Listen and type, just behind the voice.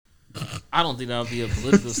I don't think that would be a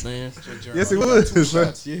political stance. Yes, it would.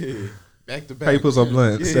 Yeah. Back to back. Papers or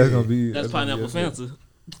blunts. Yeah. That's gonna be. That's pineapple Fanta.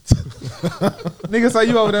 Nigga say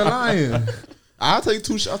you over there lying. I'll take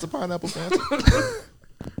 2 shots of pineapple Fanta.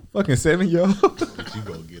 Fucking 7-year-old. You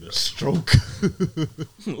gonna get a stroke.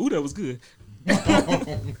 Ooh, that was good.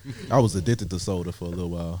 I was addicted to soda for a little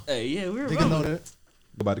while. Hey, yeah, we were Think I know that?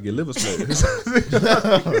 About to get liver split.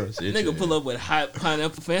 Nigga pull up with hot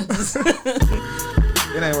pineapple Fantas.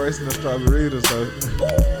 It ain't worse than a strawberry or something.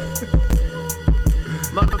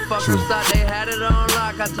 Motherfuckers thought they had it on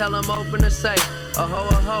lock. I tell them open the safe. A hoe,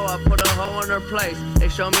 I put a hoe in her place. They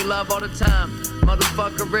show me love all the time.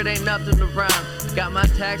 Motherfucker, it ain't nothing to rhyme. Got my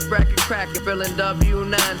tax bracket cracking, filling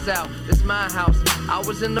W9s out. It's my house. I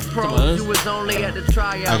was in the pros, you was only at the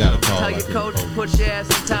tryout. I got a call, Tell your coach to put your ass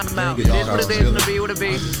in timeout. It is what it is, and to be what it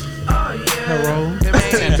be. Oh yeah.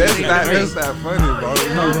 That's not funny, bro.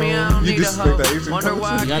 You disrespect the Asian Wonder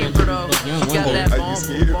why I You keep gotta her though. look young, She got one that Are you bomb,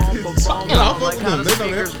 scared? bomb, Yeah, I bomb, fuck like with how them. the They know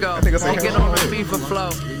speakers that. go. That nigga say Get come on on, the man. beef and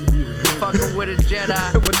flow. Fucking with a Jedi.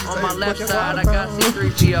 On my left side, I got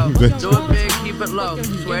C3PO. Do it big, keep it low.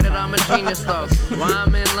 Swear that I'm a genius though. Why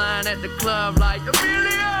I'm in line at the club like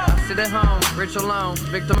Amelia. Sit at home, rich alone,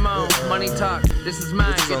 victim own. Money talk. This is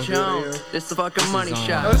mine, get your own. This the fucking money Oh,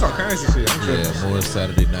 shot. this all currency shit. I'm tripping. Yeah, more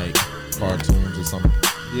Saturday night cartoons or something.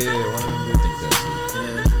 Yeah, one of them. I think that's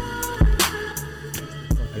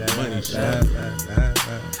it. Money shit.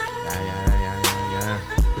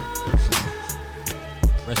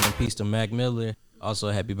 Rest in peace to Mac Miller. Also,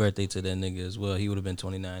 happy birthday to that nigga as well. He would have been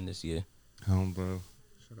 29 this year. Bro.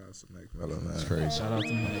 Shout out to Mac Miller, man. That's crazy. Shout out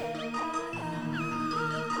to Mike.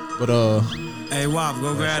 But Hey, Wop,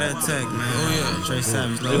 go grab that tech, man. Oh, yeah. Trey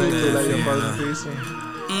Savage, load Like your that. brother piece.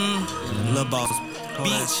 Lil' boss. Hold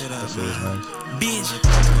that shit up, Shit is nice. bitch.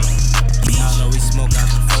 Y'all know we smoke out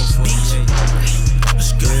the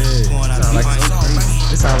 448. Pouring out the pints.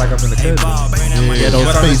 It sound like I'm in the Hey, country. Bob, bring that money. Yeah, those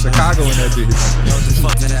But I'm in space Chicago in that bitch.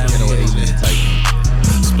 Fuck to that. you know, 8-minute type.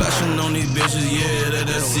 Splashing on these bitches, yeah,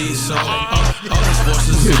 that seesaw. All these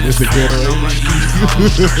forces in It's this a ghetto. I'm like, you got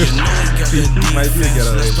that Might be a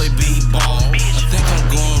ghetto. Let's play b-ball. I think I'm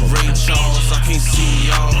going Ray Charles. I can't see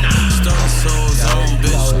y'all. Stunning souls on,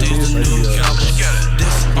 bitch. These the new cowboys.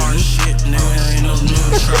 This our shit, nigga. Ain't no new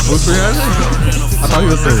trouble. What's 300? I thought he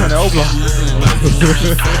was 600 Oklahoma.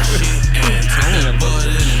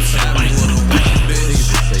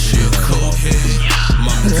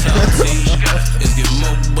 It's getting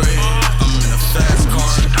more bread. I'm in a fast car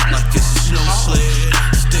like it's a snow sled.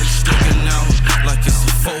 Stick sticking out like it's a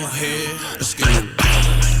forehead. Let's get it.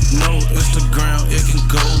 No Instagram, it can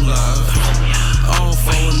go live. I don't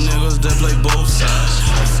follow niggas that play both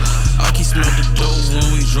sides. I keep smelling the dope when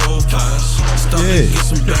we drove past. Stop and get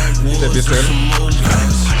some backwoods and some more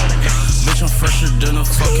guys. Bitch, I'm fresher than a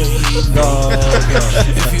fucking heat.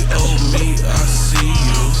 If you owe me, I see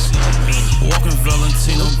you. Walking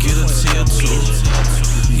Valentino, get a tier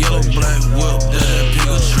 2. Yellow, black, whip, that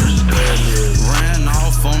Pikachu. Ran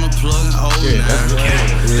off on the plug and old now.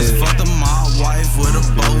 Just fucked my wife with a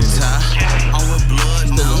bow tie. I'm with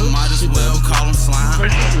blood now, might as well call him slime.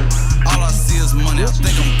 All I see is money, I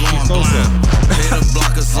think I'm going blind. Hater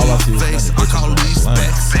blockers in my face, I call these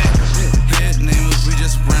specs. Head niggas, we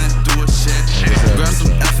just ran through a check. Grab some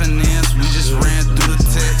FNNs, we just ran through the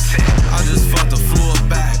text. I just fucked the floor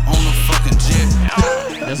back on the fucking jet.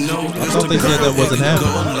 No, I thought they said that wasn't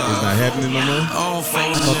happening. It's not happening no more. I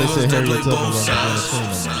thought they said Harriet Tubman wasn't on the team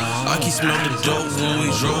no more. I keep smelling the dope when we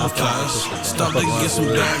drove past. Stop to get some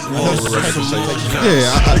backwoods and some more guys.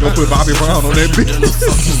 Yeah, I gonna put Bobby Brown on that bitch.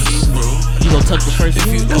 You gonna tuck the first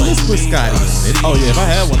one? Let's put Scotty on it. Oh yeah, if I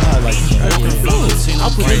had one, I'd like to.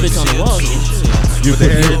 I'll put that bitch on the wall. You the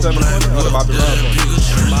Harriet Tubman or the Bobby Brown one?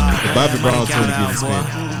 Bobby Brown's gonna get spent.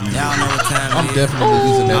 Y'all know what time I'm it is.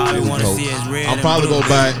 definitely using that All we blue wanna coat. see is red I'm and probably blue.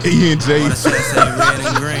 gonna buy E&J Wanna see us say red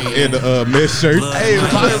and green. and the mesh shirt. Hey,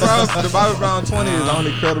 the Bobby Brown 20 is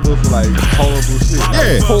only credible for like horrible shit.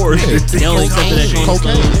 Yeah. Like poor shit. They only come to that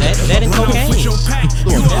Cocaine. That is cocaine.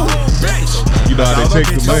 You know how they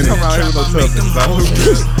take the money. Don't come around here with no toughness, dog.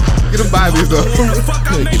 Get them Bobbies though.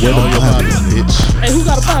 Get on your body, bitch. Hey, who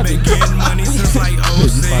got a Bobby?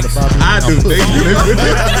 I do.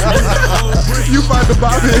 You find the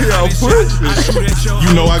Bobby in your pussy.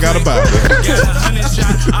 You know I got a Bobby. You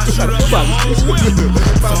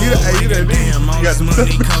got the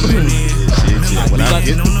When I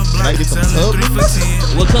get some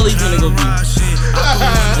Tubmans, What color you gonna go be? Like, I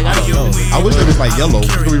don't know. I wish it was like yellow. It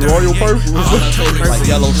could be royal purple. Like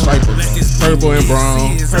yellow stripe or something. Purple and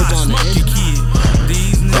brown. Purple on the end.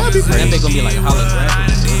 That'd be That crazy. bitch gonna be like a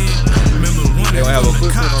holographic. They gonna have a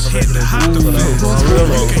footprint on the back of their shoes.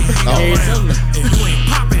 Oh,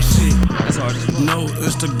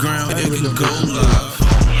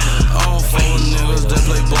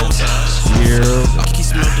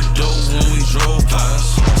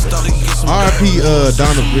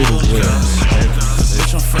 Donna Britt as well.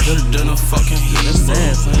 Bitch, I'm fresher than a fucking heat.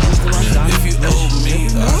 If you owe me,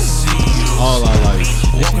 I see you. All I like.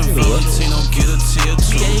 Walking Valentino, get a tier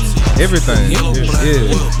 2. Everything. Yeah.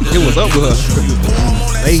 It was up with her.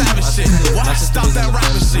 Hey. Why stop that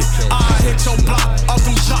rapping shit? I hit your block, off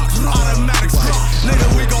them jocks, automatic split.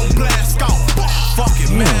 Nigga, we gon' blast off. Fuck it,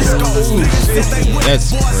 man. That's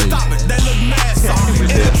crazy. They look mad soft.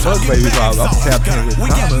 Fuck baby, I'm tapped in with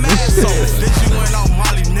Donna. Bitch, you went on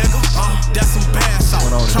Molly, nigga. That's some bad sauce.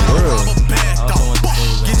 Went on in the world.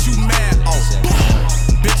 Get you mad off.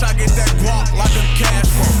 Bitch, I get that guap like a cash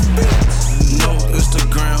flow. No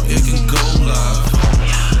Instagram, it can go live.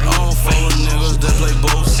 I don't follow niggas that play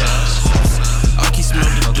both sides. I keep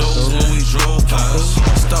smelling the dope when we drove past.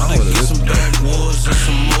 Stop to get some backwoods and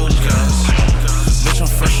some more guys. Bitch, I'm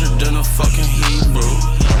fresher than a fucking Hebrew.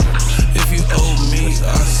 If you owe me,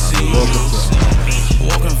 I see you.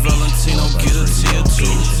 Walking Valentino, get a tier 2.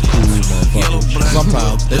 Yellow, black.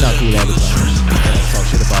 Sometimes they're not cool all the time. They talk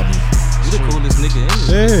shit about me. You the coolest nigga in this.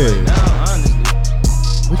 Hey, Now,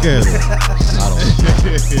 honestly. look at him.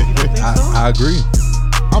 I agree.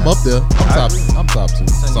 I'm up there. I'm top 2.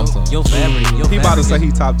 Sometimes. Your fabric. He about to say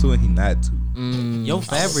he top 2 and he not 2. Your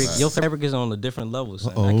fabric is on a different level,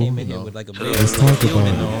 son. I came in here with like a big Let's talk about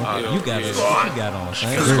it. You got it. What you got on,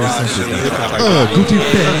 son? Gucci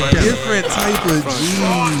bag, different type of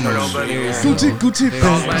jeans. Gucci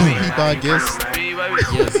bag, I guess.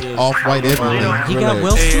 Off-white everything. He got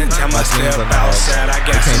wealth too. My jeans are now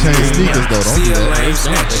Change sneakers though, don't do that.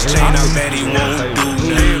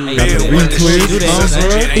 Got the retwist, it costs me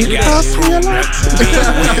a lot.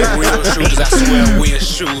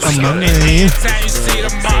 I'm a man. Anytime you see the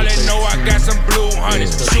molly, know I got some blue honey.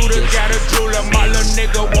 Shooter got a jeweler, my little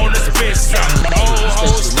nigga wanna spit some. Old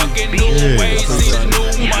hoes stuck in new ways, see the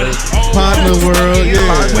new money. Partner world, yeah.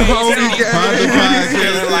 Partner Feeling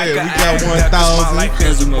podcast, like yeah. an We got addict, that's my 1,000. life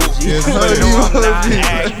is a movie. Yes, But sir. no, I'm not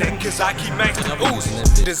acting, cause I keep making ooze.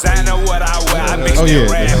 Designer what I wear, I mix Oh, that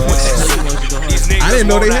yeah. rap with that suit. These niggas I didn't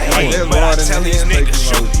know they wanna had hate, one. but I tell these niggas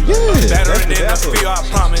shoot. Yeah. Veteran in the field, I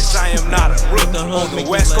promise I am not a rookie. On the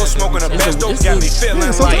West Coast, smoking the best dope, got me feeling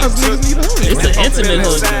like Sometimes niggas need a hug. It's an intimate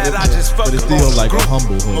hug. I just But it's still like a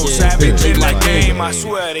humble hug. Most Yeah. savage in Like, the game, I hey,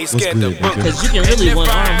 swear they what's scared to good, book. nigga? Because you can really one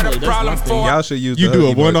arm hug. That's one thing. Y'all should use You the do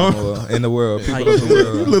hug a one emoji arm? more in the world. How People you in the You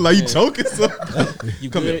world. look like you choking something. You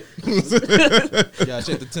good? Yeah,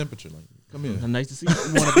 check the temperature. Like, come here. Nice to see you.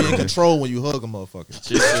 You want to be in control when you hug a motherfucker.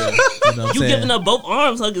 You know what I'm You saying? giving up both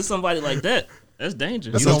arms hugging somebody like that. That's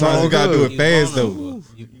dangerous. Sometimes you gotta do it fast though.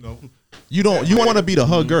 You You don't. You want to be the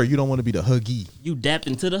hugger. You don't want to be the huggy. You dap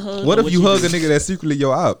into the hug. What or if you hug do? a nigga that's secretly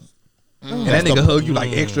your op? And that nigga hug you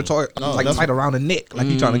like extra tight, like that's tight around the neck, like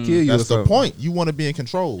he trying to kill you or That's the something. point. You want to be in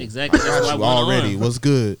control. Exactly. I That's got why you one already. arm. What's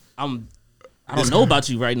good? I don't know about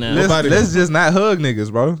you right now. Let's just not hug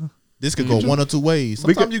niggas, bro. This could go one or two ways.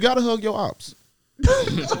 We Sometimes you gotta hug your ops. I'm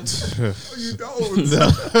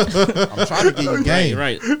trying to get you game.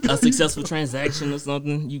 Right. A successful transaction or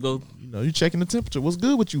something. You go. You know, you checking the temperature. What's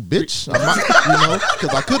good with you, bitch? I might, you know,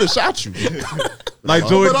 because I could have shot you. Like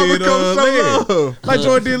Jordan did Larry. Like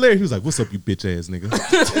Jordan did Larry. He was like, "What's up, you bitch ass nigga?"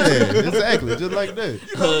 Yeah, exactly, just like that.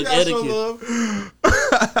 Hug Got some etiquette. love.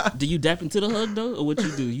 Do you dap into the hug though, or what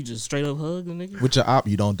you do? You just straight up hug the nigga? With your op,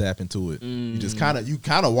 you don't dap into it. You just kind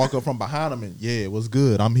of walk up from behind him and yeah, what's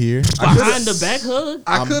good? I'm here. Behind the back hug?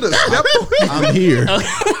 I could have stepped. I'm here.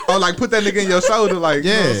 Or like put that nigga in your shoulder, like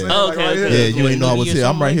Yeah. You know what I'm saying? Okay, Like, okay. Yeah, you ain't know I was here.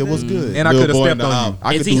 I'm right here. What's good? And I Little coulda boy in stepped the on op. you.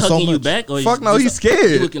 I Is could he do so hugging you much. back? Or Fuck no, he's You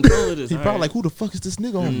scared. would control it. He probably like, who the fuck is this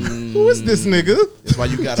nigga on me? Who is this nigga? That's why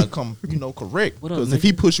you gotta come, correct. What up, Because if nigga?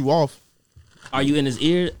 he push you off, Are you in his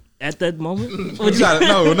ear at that moment? You gotta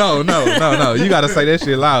no. You gotta say that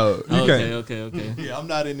shit loud. You can't. Okay. yeah, I'm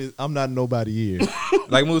not in nobody ear.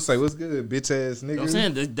 Like Moose say, "What's good, bitch ass nigga?" I'm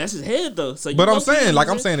saying that's his head though. So you But I'm low-key saying, like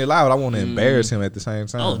I'm say- saying it loud. I want to embarrass him at the same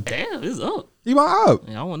time. Oh damn, it's up. He my up.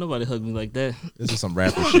 Yeah, I don't want nobody to hug me like that. This is some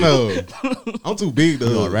rapper shit. No, I'm too big to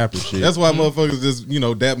You know, hug. rapper shit. That's why motherfuckers just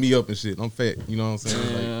dap me up and shit. I'm fat. You know what I'm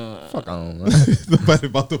saying? Like, Fuck on, man. nobody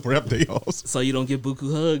about to rap they ass. So you don't get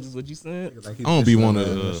buku hugs, is what you said? I don't be want to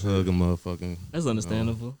hug a motherfucking, That's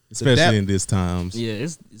understandable. especially dap- in these times. Yeah,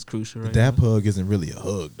 it's crucial right Dap now. hug isn't really a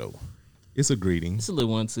hug though. It's a greeting. It's a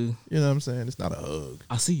little one too. You know what I'm saying? It's not a hug.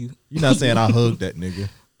 I see you. You're not saying I hugged that nigga.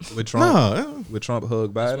 With Trump, Nah, with Trump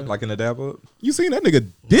hug Biden, like in the dap up. you seen that nigga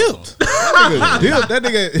dipped. That nigga dipped. That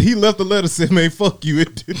nigga, he left the letter said, "Man, fuck you."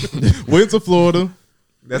 Went to Florida.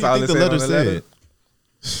 That's What all do it you said think on the letter.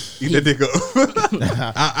 Eat that dick up.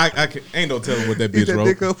 I ain't no telling what that Eat bitch that wrote.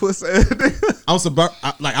 dick up, pussy.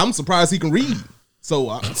 I'm surprised he can read.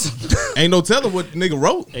 So ain't no telling what the nigga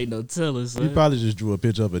wrote. Ain't no telling, He son. probably just drew a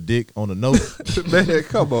picture of a dick on a note. Man,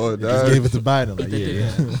 come on, Just dog. gave it to Biden. Like,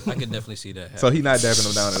 yeah. I could definitely see that. So he not dapping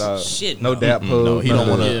him down at all. Shit, No no. dap hug. No, he don't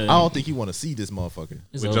want to. Yeah. I don't think he want to see this motherfucker.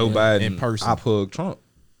 It's With over. Joe Biden In person. I hug Trump.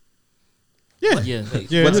 Yeah. Yeah,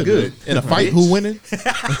 What's look good? In a fight, who winning?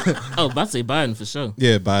 Oh, about to say Biden for sure.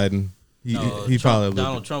 Yeah, Biden. He Trump, probably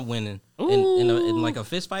Donald Trump winning in like a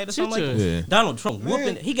fist fight or something like that. Yeah. Donald Trump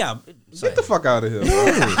whooping. He got. Get the fuck out of here.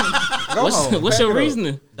 Go on, What's pack your it up.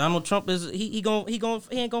 reasoning? Donald Trump is he ain't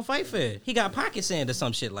gonna fight fair. He got pocket sand or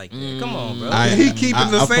some shit like that. Come on, bro. He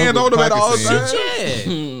keeping the sand on him at all times.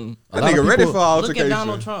 Yeah. That nigga ready for Look altercation. at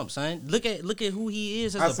Donald Trump, son. Look at who he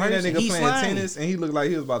is as I a seen that person. nigga He's playing slimy. tennis and he looked like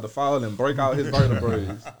he was about to fall and break out his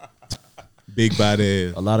vertebrae. big body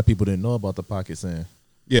ass. A lot of people didn't know about the pocket sand.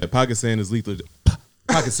 Yeah, pocket sand is lethal.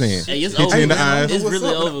 Pocket sand. Hey, it's Hit over. you in the man. eyes. It's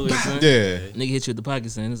really over with, son. Yeah. Nigga hit you with the pocket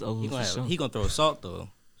sand. It's over for sure. He gonna throw salt though.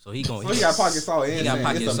 So he gonna. So he got pocket salt and He got sand.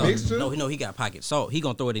 pocket It's a salt. mixture? No, he got pocket salt. He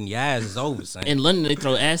gonna throw it in your eyes. It's over, son. In London, they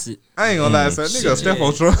throw acid. I ain't gonna lie, son. Nigga, step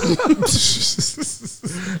on Trump.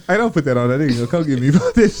 I don't put that on that nigga. Come get me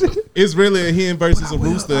about this shit. It's really a hen versus a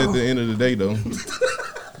rooster at the end of the day, though.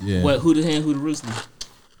 Yeah. What? Who the hen? Who the rooster?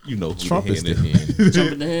 You know who Trump the is hen the hen.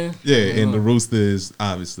 Trump in the hen? Yeah, and the rooster is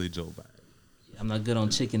obviously Joe Biden. I'm not good on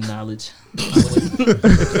chicken knowledge.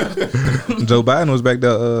 Joe Biden was back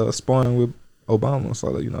there sparring with Obama,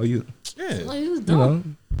 so you know you Yeah. Like, it was you dope. know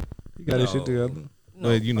he got his shit No. together.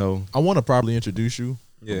 But, you know, I want to probably introduce you.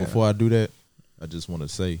 Yeah. Before I do that, I just want to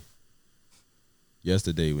say,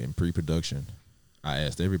 yesterday in pre-production, I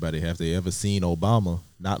asked everybody, have they ever seen Obama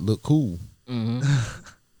not look cool? Mm-hmm.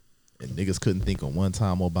 And niggas couldn't think of one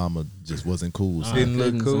time Obama just wasn't cool. So- Didn't look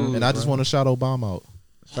goodness, cool. and I just want to shout Obama out.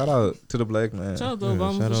 Shout out to the black man, Shout out to yeah,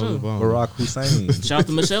 Obama shout for out sure. Obama. Barack Hussein. Shout out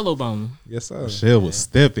to Michelle Obama. Yes sir. Michelle was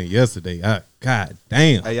stepping yesterday. God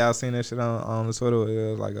damn. Hey, y'all seen that shit on the Twitter?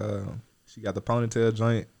 It was like she got the ponytail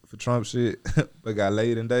joint for Trump shit, but got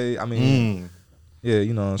laid in day. I mean, yeah,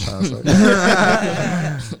 you know what I'm trying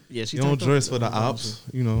to say. Yeah, she You don't turned up. dress for the ops,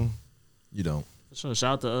 you know. You don't. For sure.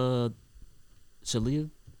 Shout out to Shalia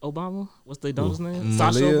Obama. What's their daughter's name?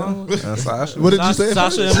 Sasha Malia Obama. and Sasha. What did you say?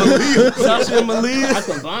 Sasha and Malia. Sasha and Malia. I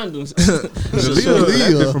combined them. Shalia,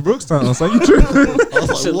 that bitch from Brookstown, so you tripping?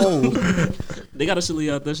 Whoa. They got a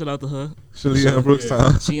Shalia out there. Shout out to her. Shalia in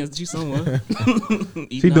Brookstown. She somewhere.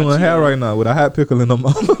 She doing hair right now with a hot pickle in her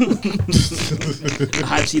mouth.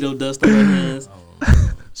 Hot Cheeto dust on her hands.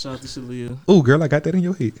 Shout out to Shalia. Ooh, girl, I got that in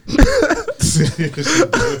your head.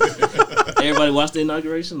 Everybody watched the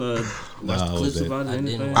inauguration or watched Nah, I clips was about it? I didn't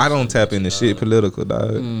Anything? I don't tap into shit political, dog.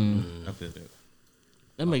 I feel that.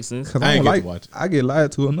 That makes sense. Cause I I ain't don't get like. to watch it. I get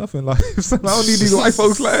lied to enough in life, so I don't need these white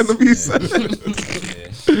folks lying to me. Son.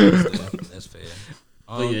 That's fair.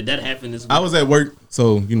 But yeah, that happened this week. I was at work,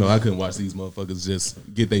 so, you know, I couldn't watch these motherfuckers just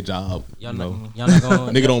get their job. Y'all You know. not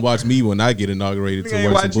going. Nigga don't watch me when I get inaugurated Nigga to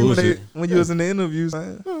ain't work some watch you when, bullshit. when you was in the interviews.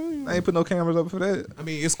 Man. I ain't put no cameras up for that. I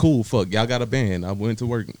mean, it's cool. Fuck, y'all got a band. I went to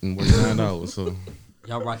work and worked 9 hours, so.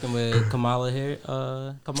 Y'all rocking with Kamala here?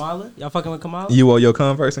 Kamala? Y'all fucking with Kamala? You wore your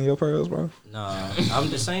Converse and your pearls, bro. Nah, I'm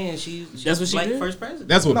just saying she's That's what she like did? first president.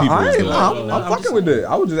 That's what No, people I was ain't. doing. I'm I'm fucking just with that.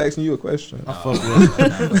 I was just asking you a question. I fuck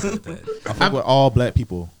with, I fuck with all black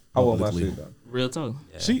people. I want my publicly. shit though. Real talk.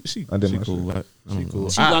 She I did she my cool. shit. She cool.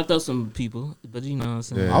 She locked up some people, but you know what I'm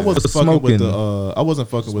saying. Yeah. I wasn't fucking Smoking. with the. I wasn't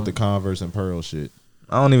fucking with the Converse and Pearl shit.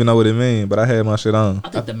 I don't even know what it means, but I had my shit on. I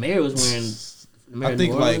think the mayor was wearing. The mayor I of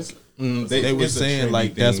think New like Orleans. they were it's a saying trendy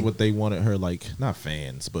like that's thing. what they wanted her like not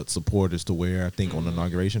fans but supporters to wear. I think on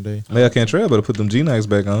inauguration day. Mayor Cantrell better put them G-Nikes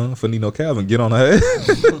back on for Nino Calvin. Get on her head.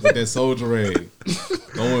 with that soldier rag,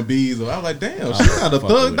 throwing bees. I was like, damn, she kind of fuck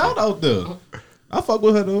with thugged it. out there. I fuck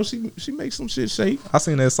with her though. She makes some shit shake. I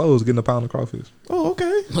seen that Souls getting a pound of crawfish. Oh,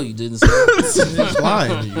 okay. No, you didn't. Say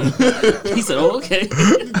Lying to you. He said, "Oh, okay."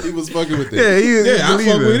 He was fucking with that. Yeah, he is. Yeah, I believe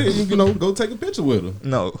fuck it. with it. You know, go take a picture with her.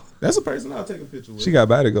 No, That's a person I'll take a picture with. she got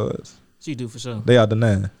bodyguards. She do for sure. They are the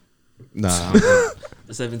 9. Nah.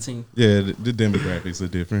 The 17. Yeah, the demographics are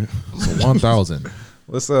different. So 1,000.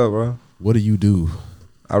 What's up, bro? What do you do?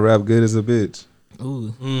 I rap good as a bitch.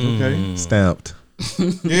 Ooh. Okay. Stamped.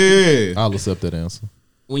 Yeah. I'll accept that answer.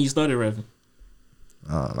 When you started rapping,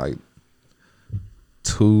 Like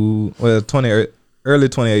early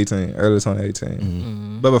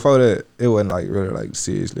 2018. But before that, it wasn't like really like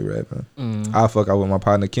seriously rapping. I fuck out with my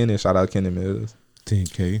partner Kenny. Shout out Kenny Mills.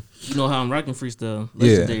 10K. you know how I'm rocking freestyle.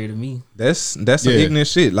 Yeah. Legendary to me. That's some Yeah. ignorant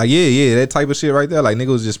shit. Like yeah, that type of shit right there. Like niggas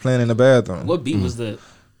was just playing in the bathroom. What beat was that?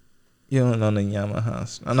 You don't know the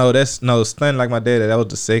Yamaha. I know that's Stunting Like My Daddy. That was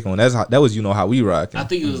the second one. That was how we rocking. I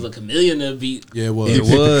think it was a Chameleon that beat. Yeah, it was. It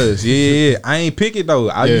was. Yeah. I ain't pick it though.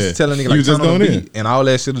 I used to tell a nigga like turn on the beat, and all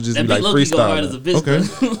that shit would just That be like beat low-key go hard as a freestyle.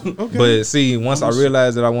 bitch. Okay. But see, once I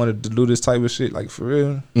realized that I wanted to do this type of shit, like for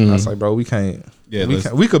real, I was like, bro, we can't. Yeah,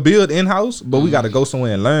 we could build in house, but we got to go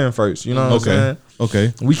somewhere and learn first. You know what I'm saying?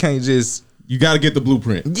 Okay. We can't just. You got to get the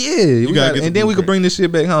blueprint. Yeah, and then we could bring this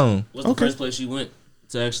shit back home. What's the first place you went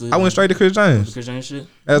to actually? I went straight to Chris James. Chris James shit.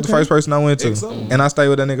 That's the first person I went to, and I stayed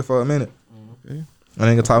with that nigga for a minute. Okay. That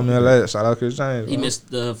nigga taught me a lot. Shout out Chris James. He bro.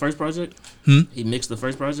 mixed the first project. He mixed the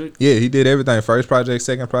first project. Yeah, he did everything. First project,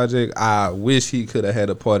 second project. I wish he could have had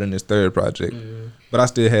a part in his third project, but I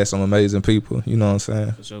still had some amazing people. You know what I'm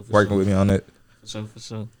saying? For sure, Working with me on that. For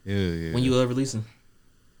sure. Yeah. When you releasing?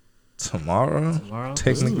 Tomorrow.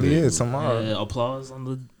 Technically, yeah, tomorrow. Applause on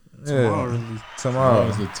the Yeah. tomorrow release. Tomorrow.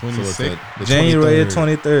 It's the 26th. January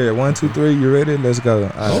 23rd. 1, 2, 3. You ready? Let's go.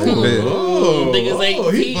 Niggas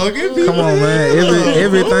ain't he fucking people. Come on, man.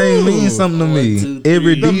 Everything means something to me. 1, 2, 3.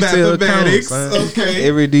 Every The detail counts. mathematics, Man. okay.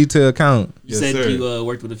 Every detail count. You Yes, said sir. you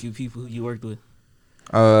worked with a few people. Who you worked with?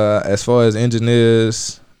 As far as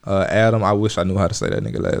engineers, Adam. I wish I knew how to say that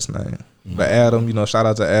nigga last name. But Adam, shout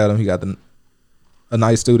out to Adam. He got a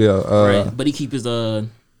nice studio. Right, but he keep his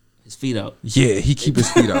feet out. Yeah, he keep his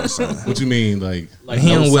feet out. Son. What you mean? Like He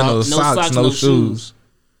don't wear no sock- socks, no shoes.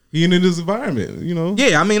 he in this environment, you know?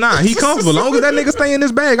 Yeah, I mean, he comfortable. Long as that nigga stay in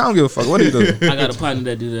his bag, I don't give a fuck what he do. I got a partner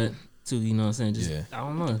that do that too. You know what I'm saying? Just I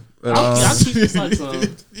don't know. But, I'll keep the socks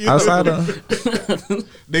on. outside of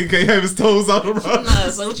Nigga can't have his toes out the rock. Nah,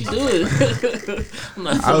 so what you doing? I'm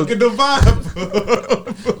not Fucking the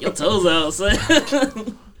vibe. your toes out,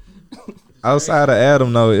 son. outside of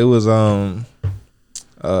Adam, though, it was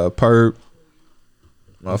Perp,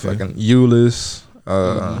 motherfucking Euless,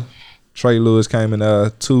 Trey Lewis came in there,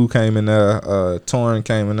 2 came in there, Torn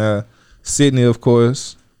came in there, Sydney, of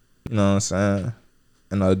course, you know what I'm saying,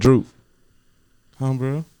 and Droop.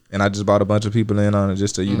 Bro. And I just brought a bunch of people in on it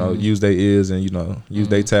just to, use their ears and, use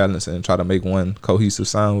their talents and try to make one cohesive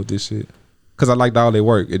sound with this shit. Because I liked all their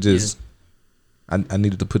work. It just, I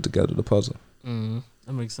needed to put together the puzzle.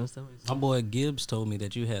 That makes sense. My boy Gibbs told me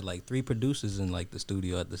that you had like 3 producers in like the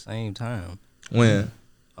studio at the same time. When?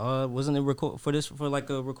 Wasn't it for like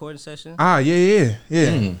a recording session?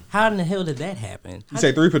 Yeah. How in the hell did that happen? You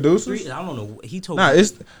say 3 producers? I don't know. He told Nah, me.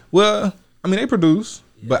 they produce,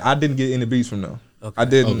 but I didn't get any beats from them. Okay. I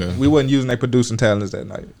didn't. Okay. We wasn't using their producing talents that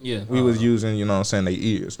night. Yeah. We was using, their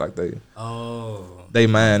ears, like Oh. they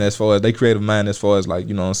mind as far as they creative mind as far as like,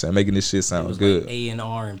 making this shit It sound was good. like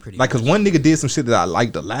A&R and pretty Like, cause one nigga did some shit that I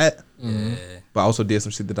liked a lot, Yeah. but I also did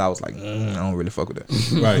some shit that I was like, I don't really fuck with that.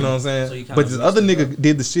 Right. You know what I'm saying? So you kinda But this other nigga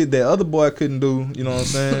did the shit that other boy couldn't do. You know what I'm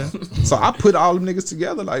saying? So I put all them niggas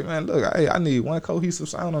together. Like, man, look, I need one cohesive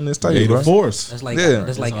sound on this tape, Hey, bro. the force. That's like Yeah.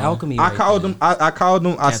 that's like alchemy. I right called there. them. I called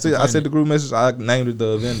them. I Captain said the group message. I named it the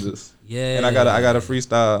Avengers. Yeah. And I got a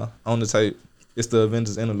freestyle on the tape. It's the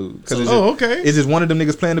Avengers interlude. Cause okay. It's just one of them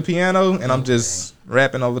niggas playing the piano, and I'm just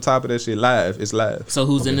rapping over top of that shit live. It's live. So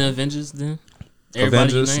who's in the Avengers then?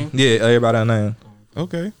 Everybody you Avengers. name? Yeah, everybody I name.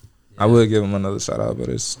 Okay. I would give him another shout out, but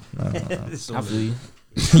it's I feel you.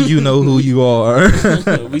 you know who you are.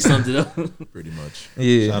 We summed it up. Pretty much.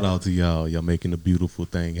 Yeah. Shout out to y'all. Y'all making a beautiful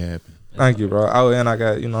thing happen. Thank you, bro. Oh, and I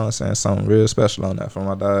got, something real special on that for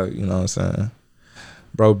my dog. You know what I'm saying?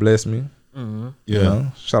 Bro, bless me. Yeah. You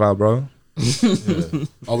know? Shout out, bro.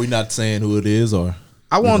 Are we not saying who it is, or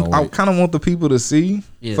I kind of want the people to see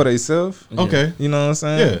Yeah. for themselves. Okay. You know what I'm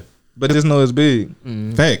saying? Yeah. But just know it's big.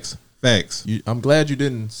 Facts. I'm glad you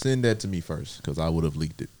didn't send that to me first, because I would have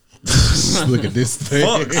leaked it. Look at this thing.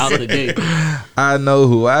 Out the gate. I know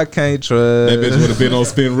who I can't trust. That bitch would have been on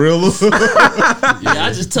Spinrilla. Yeah,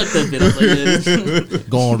 I just tucked that bit. I was like, yeah.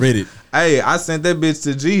 Go on Reddit. Hey, I sent that bitch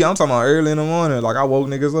to G. I'm talking about early in the morning. Like, I woke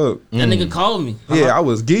niggas up. That nigga called me. Yeah, I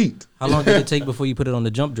was geeked. How long did it take before you put it on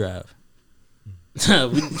the jump drive? We-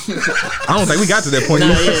 I don't think we got to that point Nah,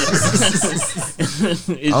 yet.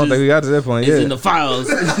 yeah. I don't think we got to that point It's yet. in the files,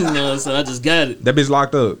 so I just got it. That bitch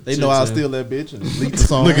locked up. They know I'll steal that bitch and leak the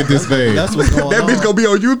song. Look at this thing. That's what's going That on. bitch gonna be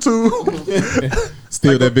on YouTube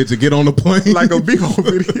Steal that bitch and get on the plane. like a big old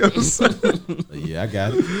video. Yeah, I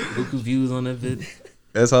got it. Buku views on that vid.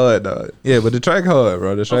 That's hard, dog. Yeah, but the track hard,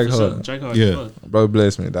 bro. The track For sure. hard. Track hard. Yeah. as fuck. Bro,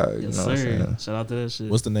 bless me, dog. You Yes, know what I'm sir. saying? Shout out to that shit.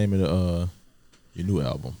 What's the name of your new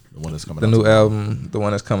album? The one that's coming The out. new tomorrow? album, the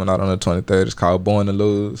one that's coming out on the 23rd, is called Born to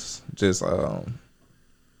Lose. Just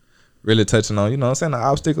really touching on, you know what I'm saying, the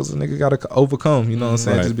obstacles a nigga gotta overcome, you know what I'm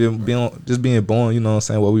saying? Right. Just being born, you know what I'm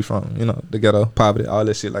saying, where we from, you know, the ghetto, poverty, all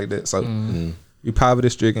that shit like that. So we poverty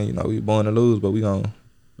stricken, you know, we born to lose, but we gonna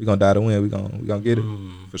We gonna die to win. We gonna get it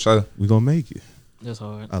for sure. We gonna make it. That's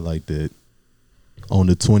hard. I like that. On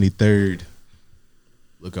the 23rd,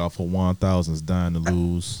 look out for 1000's Dying to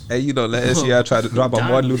Lose. Hey, you know, last year I tried to drop on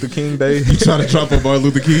Martin Luther King Day. You trying to drop on Martin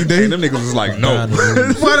Luther King Day? And them niggas was like, no.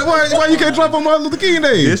 why you can't drop on Martin Luther King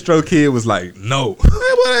Day? Distro Kid was like, no. Hey,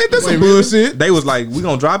 well, ain't that some bullshit? They was like, we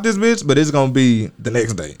gonna drop this bitch, but it's gonna be the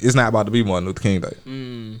next day. It's not about to be Martin Luther King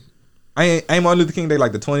Day. Ain't Martin Luther King Day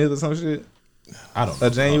like the 20th or some shit? I don't know.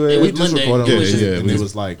 January? It was We just Monday. recorded on It was that. just- Yeah, it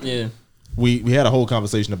was like Yeah. we had a whole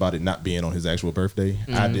conversation about it not being on his actual birthday.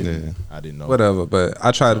 I didn't know. Whatever, but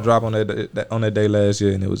I tried to drop on that day last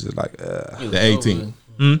year, and it was just like, The 18th.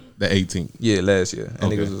 The 18th. yeah, last year. And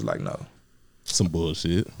Okay. niggas was like, no. Some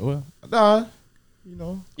bullshit. Well, nah. You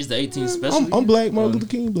know, It's the 18th special. I'm black. Martin Luther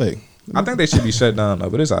King black. I think they should be shut down though,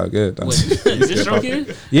 but it's all good though. Wait, is this Stroke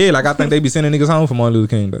Kid? Yeah, like I think they be sending niggas home for Martin Luther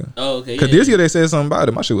King Day. Oh, okay. Cause yeah. this year they said something about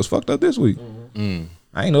it. My shit was fucked up this week.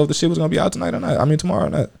 I ain't know if the shit was gonna be out tonight or not. I mean tomorrow or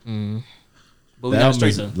not. But we got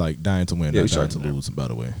straight That up. like dying to win, Yeah, not we dying to straight. lose. By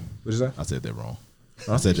the way, What'd you say? I said that wrong.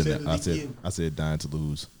 Huh? I said dying to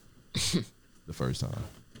lose the first time.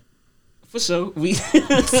 For sure. We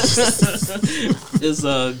it's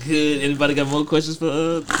good. Anybody got more questions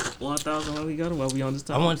for 1000 while we got 'em, while we on this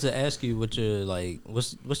I topic? wanted to ask you what your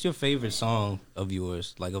what's your favorite song of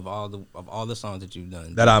yours? Like of all the songs that you've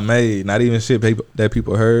done. That I made, not even shit that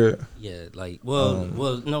people heard. Yeah, like well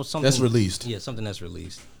no something That's released. Yeah, something that's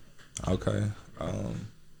released. Okay.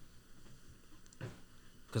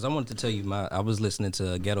 Because I wanted to tell you I was listening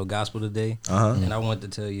to Ghetto Gospel today, and I wanted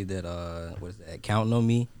to tell you that what is that? Counting on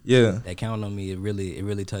Me. Yeah. That Counting on Me, it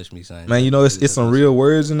really touched me, son. Man, you know it's some real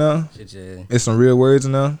words in there. Shit, yeah. It's some real words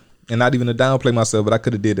in there. And not even to downplay myself, but I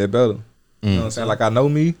could have did that better. You know what I'm saying? Like I know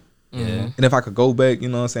me. Yeah. And if I could go back, you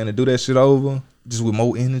know what I'm saying, and do that shit over, just with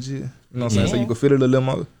more energy. You know what I'm saying? So you can feel it a little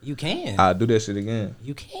more. You can. I'll do that shit again.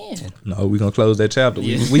 You can. No, we gonna close that chapter.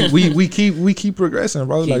 Yeah. We keep progressing,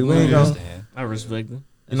 bro. Like we ain't gonna, I respect it.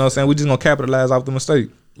 you know what I'm saying? We just gonna capitalize off the mistake.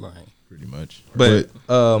 Right. Pretty much. But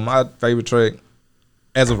my favorite track,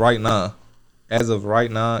 as of right now,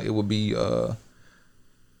 it would be a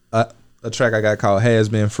track I got called Has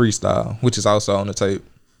Been Freestyle, which is also on the tape.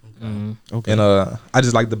 Okay. And I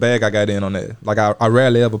just like the bag I got in on that. Like I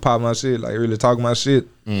rarely ever pop my shit, like really talk my shit.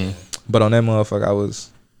 But on that motherfucker, I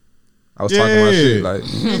was talking my shit, like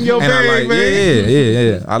In your and bag, I like man.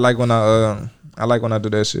 yeah. I like when I do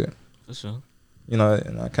that shit. For sure. You know,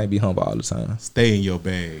 and I can't be humble all the time. Stay in your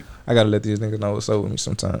bag. I gotta let these niggas know what's up with me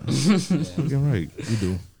sometimes. You're right. You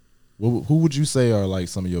do. Who would you say are like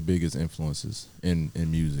some of your biggest influences in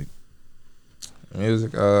music?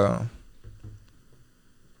 Music,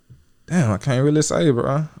 damn, I can't really say,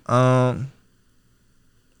 bro.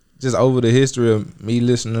 Just over the history of me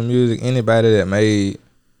listening to music, anybody that made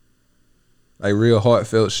like real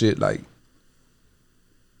heartfelt shit, like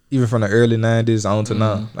even from the early 90s on to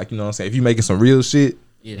now, like you know what I'm saying. If you making some real shit,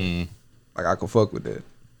 Yeah. like I could fuck with that.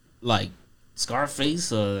 Like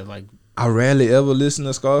Scarface or like I rarely ever listen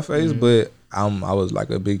to Scarface, but I was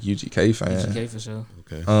like a big UGK fan. UGK for sure.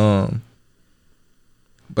 Okay.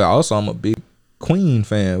 But also I'm a big Queen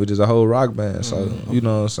fan, which is a whole rock band. So you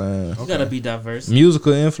know what I'm saying. You gotta be diverse.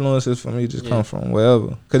 Musical influences for me just come from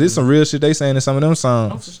wherever, cause it's some real shit they saying in some of them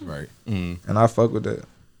songs, Right. and I fuck with that.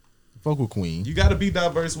 Fuck with Queen. You got to be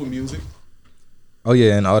diverse with music. Oh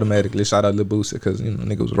yeah, and automatically shout out Lil Boosie, cause you know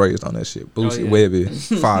nigga was raised on that shit. Boosie, yeah. Webby,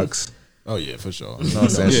 Fox, Oh yeah, for sure. you know what I'm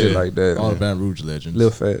saying, shit like that. All the man. Baton Rouge legends Lil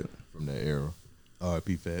Fat, from that era.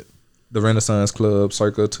 R.I.P. Fat. the Renaissance Club,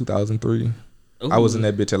 circa 2003. I was in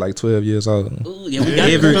that bitch at like 12 years old. Ooh, yeah, we got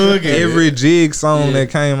Every jig song that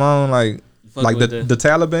came on, like fuck with the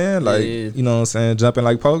Taliban, like Yeah. you know what I'm saying, jumping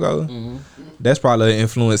like pogo. That's probably an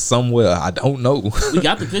influence somewhere. I don't know. We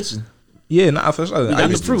got the picture. Yeah, nah, for sure. got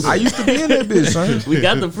the proof. I used to be in that bitch, son. We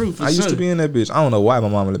got the proof. For I used sure. to be in that bitch. I don't know why my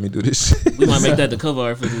mama let me do this shit. We might make that the cover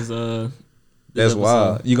art for this. That's episode.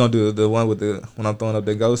 wild. You gonna do the one with the when I'm throwing up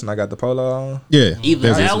the ghost and I got the polo on? Yeah.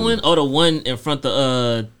 Either that one or the one in front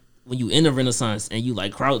of when you in the Renaissance and you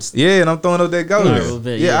like crouched. Yeah, and I'm throwing up that ghost. Alright, well,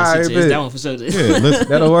 bet. Yeah, I shit, bet. it's that one for sure. Yeah, let's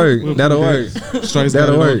That'll work. That'll work. straight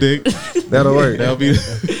That'll down work. on dick. That'll work. That'll be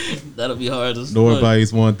That'll be hard as North fuck.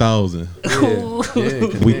 Bites 1000.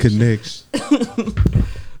 We connect.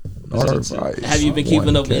 Have you been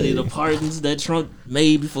keeping up with any of the pardons that Trump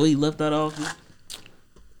made before he left that office?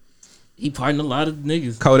 He pardoned a lot of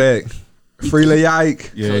niggas. Kodak. Free Lil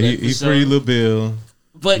Yike. Yeah, Kodak he for sure. free Lil Bill.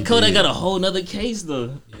 But Kodak got a whole nother case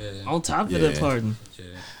though. On top of that pardon.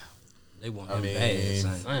 They want him bad,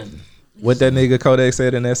 son. Man. What that nigga Kodak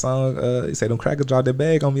said in that song, he said them crackers dropped that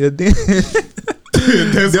bag on me again.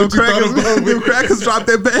 That's Them what you thought about. them crackers dropped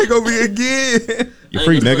that bag on me again. You're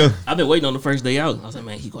free, nigga. I've been waiting on the first day out. I was like,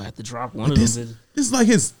 man, he gonna have to drop one of them. This is like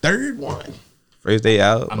his third one. First day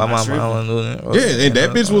out, I'm my not mama tripping. don't know that. Yeah, and that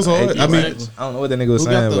bitch was hard. I mean, I don't know what that nigga was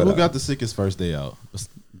saying, but Who got the sickest first day out?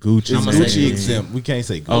 Gucci. It's I'ma say Gucci Gucci. exempt. We can't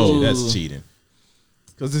say Gucci. Oh. That's cheating.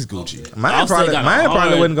 Because it's Gucci. mine Offset probably got a mine probably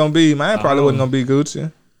hard- wasn't gonna be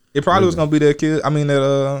Gucci. It probably was gonna be that kid. I mean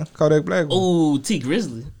that Kodak Black one. Ooh, T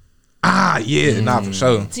Grizzly. Ah, yeah, nah, for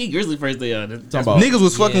sure. T Grizzly first day out. Talking about Niggas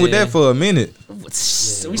was fucking with Yeah. that for a minute. We right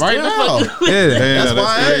still now. fucking with Yeah, That's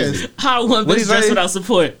why I crazy. asked. how one What he best dressed say? without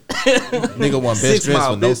support. Nigga won best 6 dress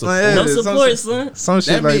Mile, with no bitch, support. man. No Yeah, some support, shit- son. some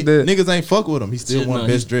shit That like mean that. niggas ain't fuck with him. He still Shit, won no,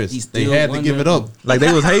 best he dress. They still had to won give that. it up. Like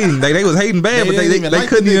they was hating, they was hating bad, They but didn't even they like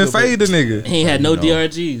couldn't the even nigga, but- fade the nigga. He ain't had no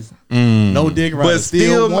DRGs. No dick around. But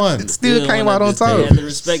still won. still came won out that on bitch. They top. had to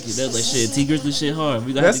respect it. They was like, shit, T Grizzly shit hard.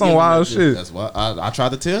 We gonna That's have to some give him wild that shit. That's why I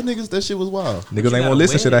tried to tell niggas that shit was wild. Niggas ain't gotta want to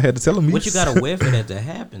listen wear shit. I had to tell them. What you gotta wear for that to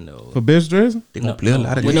happen though? For best dress? They gonna play a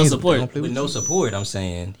lot of With no games, but support. they gonna play With no support, I'm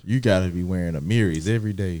saying. You gotta be wearing a Miris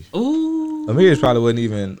every day. Ooh. Amirs probably wasn't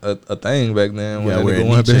even a thing back then. You When gotta that wear nigga a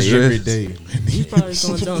won Nietzsche best every dress. day. He's probably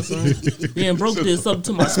going down, son. Being broke did something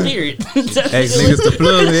to my spirit. that, Ask nigga niggas to went,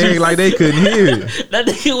 plug, they act like they couldn't hear it. that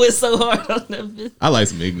nigga went so hard on that bitch. I like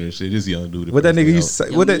some ignorant shit. This young dude. What that nigga used to say?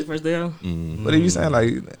 What that? First day out? What you saying?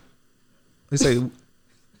 Like they say,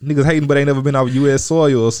 niggas hating, but ain't never been off U.S.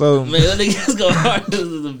 soil or something. Man, that niggas go hard as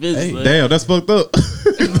a bitch. Hey, son. Damn, that's fucked up.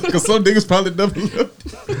 Because some niggas probably never left.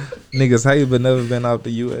 Niggas hate, but never been off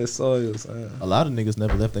the U.S. soil. Son. A lot of niggas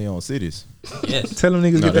never left their own cities. Yes. Tell them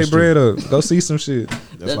niggas No, get their that's bread up. Go see some shit.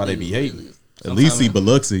 That's why they be hating. At least see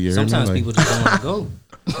Biloxi. You heard me? Sometimes Like, people just don't want to go.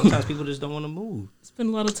 Sometimes people just don't want to move. Spend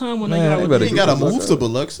a lot of time when Man, they they got better You ain't gotta move to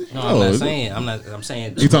Biloxi. No, Oh, I'm not is it? saying. I'm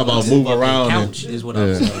saying. You talking about move around Couch and- is what Yeah.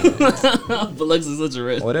 I'm saying. Biloxi's such a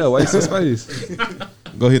rest. Oh, they'll waste of space.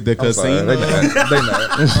 go hit that I'm sorry. casino. They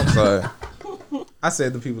not. I'm sorry. I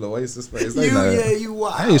said the people are waste of space. They not. you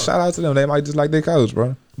wild. Hey, shout out to them. They might just like their couch,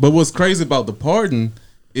 bro. But what's crazy about the pardon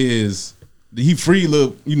is he freed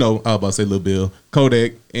Lil, I was about to say Lil Bill,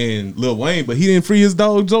 Kodak, and Lil Wayne, but he didn't free his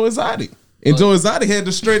dog Joe Exotic. And Joe Exotic had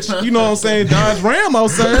to stretch, you know what I'm saying, Dodge Ram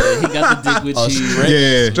outside. He got the dick with cheese.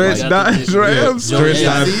 Yeah. Stretch Like, Dodge yeah, Rams. Stretch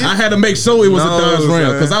Yeah. Dodge. I had to make sure it was No, a Dodge Ram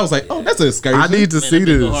son. because I was like, oh, that's an excursion. I need to Man, see that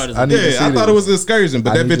bitch go this. hard as I a need to yeah, see I thought this. it was an excursion, but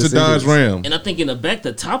I that need bitch to a see Dodge this. Ram. And I think in the back,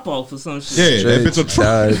 the top off or some shit. Yeah, that bitch a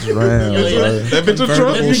truck. Dodge Ram. Yeah, yeah. That bitch a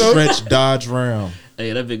truck, you know? Stretch Dodge Ram.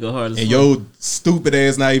 Hey, that bitch go hard as And fuck. yo stupid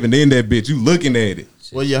ass not even in that bitch. You looking at it.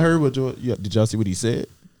 Well, you heard what did y'all see what he said?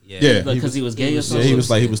 Yeah. Because he was gay or Yeah, something. he was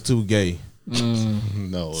like he was too gay.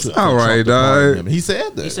 No. All right, dog. He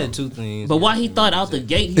said that. He said two things. But why he thought out the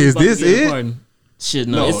gate? He Is was about this to get a it? pardon. Shit,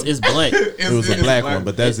 no, No. it's black. it was a black one,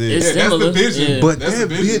 but that's it. It's Yeah, that's the similar. vision. Yeah. But That's that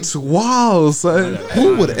the vision. bitch, wow, son.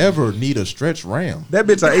 Who would ever need a stretch ram? That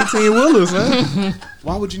bitch are 18 wheelers, man.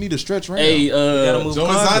 Why would you need a stretch ram? Hey, gotta move Joe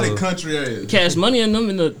cargo. Exotic country ass. Cash Money and them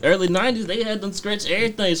in the early 90s, they had them stretch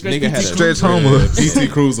everything. Stretch Nigga had PT a Stretch Cruiser. Homer.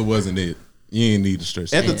 PT Cruiser wasn't it. You ain't need to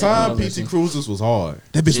stretch. At the that. time, PT Cruisers was hard.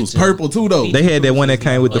 That bitch was Shit, purple too though. They had that one that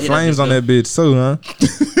came with the Oh, yeah, flames that on that bitch too,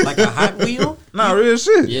 huh? Like a Hot Wheel. Nah, real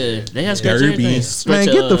shit. Yeah, they had scratch Derby. everything. Man, Scratch,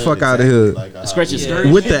 get the fuck out of here. Scratch your Yeah. skirt.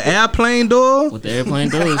 With the airplane door? With the airplane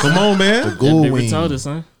doors. Come on, man. Gold They wing. retarded,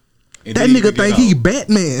 son. And That then nigga you think get he out.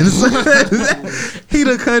 Batman. He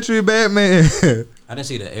the country Batman. I didn't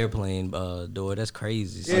see the airplane door. That's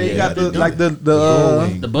crazy. Yeah, he yeah, got the they like the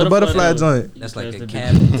The butterfly joint. That's like a the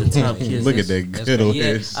cabin. The top kiss. Look at that That's good old yeah,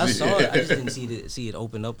 head I shit. saw it. I just didn't see it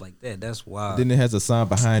open up like that. That's wild. Then it has a sign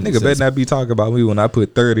behind it. Nigga better not be talking about me when I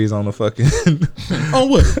put 30s on the fucking. Oh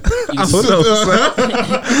what? I don't know,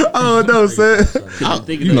 son. I don't know, son.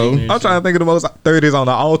 You know, I'm trying to think of the most 30s on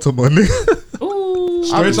the Altima, nigga.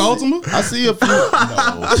 Stretch Ultima. I see a few.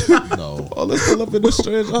 No. Oh, let's pull up in the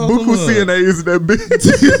stretch Buku Ultima. CNAs in that bitch.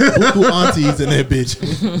 Buku aunties in that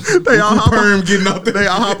bitch. They all hop Perm out. getting out there. They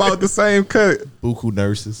all hop out the same cut. Buku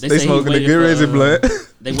nurses. They say he smoking the waited Get for, Reggie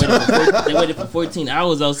blunt. They waited for 14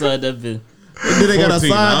 hours outside that bitch. And then they got a 14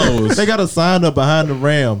 sign. hours. They got a sign up behind the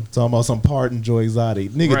ram talking about some pardon Joe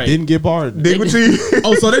Exotic. Nigga Right. didn't get pardoned. Dig with you.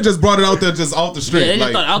 Oh, so they just brought it out there just off the Yeah, street. they just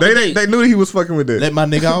like, thought out the They gate. knew he was fucking with that. Let my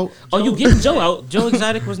nigga out. Oh, you getting Joe out? Joe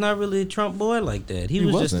Exotic was not really a Trump boy like that. He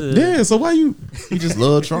was just wasn't. a yeah, so why you He just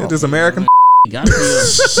loved Trump. Just American. Got to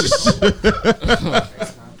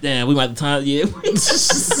Damn, we might have time. Yeah.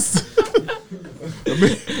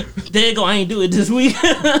 There you go. I ain't do it this week.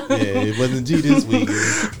 Yeah, it wasn't G this week.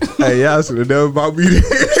 Hey, y'all should have never bought me that.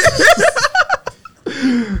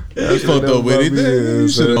 fucked fucked up with it. You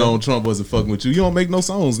should have son. known Trump wasn't fucking with you. You don't make no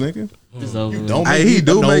songs, nigga. It's over. with. Don't Hey, make he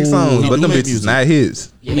do no- make songs, he but do them make bitches music. not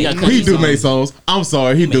his. Yeah, he got He country do make songs. songs. I'm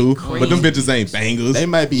sorry, he do. crazy. But them bitches ain't bangers. They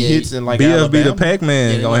might be Yeah. hits in like BFB Alabama. the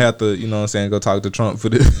Pac-Man Yeah, gonna they have to, you know what I'm saying, go talk to Trump for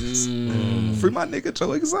this. Free my nigga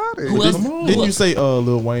Joe Exotic. Who else? Didn't you say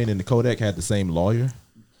Lil Wayne and the Kodak had the same lawyer?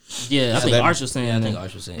 Yeah, I think that- Arch was saying Yeah, I that. think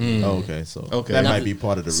Arch was saying. Oh, okay, so Okay. that Yeah. might be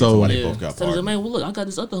part of the reason So- why they Yeah. both got So he's like, pardoned. man, well, look, I got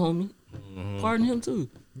this other homie. Pardon him too.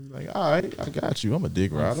 Like, all right, I got you. I'm a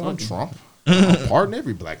dick rider. I'm Trump. I'll pardon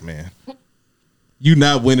every black man. You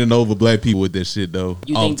not winning over black people with this shit though.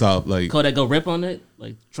 You Off think top, like Kodak go rep on that?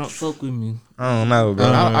 Like Trump fuck with me. I don't know, bro.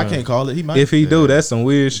 I can't call it. He might. If he do, that's some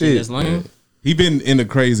weird Think shit. that's lame? he been in a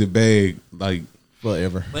crazy bag. Like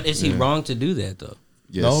forever. But is he wrong to do that though?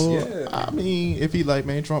 yes, No, I mean, if he like,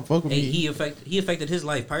 man, Trump fuck with Hey, me. he affected his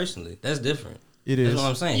life personally. That's different. It That's is. what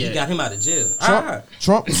I'm saying. Yeah. He got him out of jail. Trump,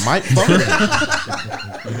 Trump might fuck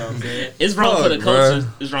with me. It's wrong for the Fuck, culture. bruh.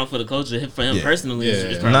 It's wrong for the culture. For him Yeah. personally, Yeah.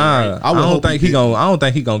 it's probably Nah, right. I would don't hope think he he did. gonna. I don't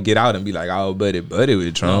think he gonna get out and be like, "Oh, buddy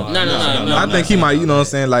with Trump." No. I think he might. You know what I'm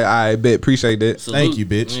saying? Like, I bet appreciate that. Salute. Thank you,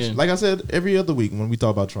 bitch. Yeah. Like I said every other week when we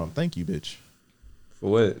talk about Trump, thank you, bitch. For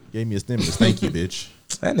what? Gave me a stimulus. Thank you, bitch.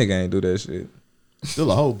 That nigga ain't do that shit.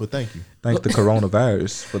 Still a hoe, but thank you. Thank the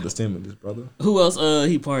coronavirus for the stimulus, brother. Who else?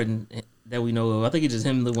 He pardoned that we know of. I think it's just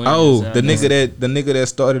him. The one. Oh, the nigga that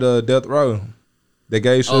started Death Row. That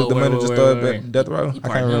gave Suge the money to start Death Row. I can't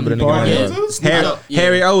pardoned remember him. the He nigga pardoned name. him. Snoop Dogg, yeah.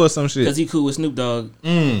 Harry O or some shit. because he cool with Snoop Dogg.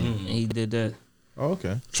 And he did that Oh, okay.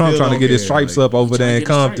 Trump Still trying to don't get his care, stripes like, up over there in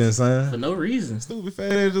Trying to get his Compton, stripes for son. no reason. stupid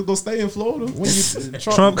fat ass just gonna stay in Florida. When you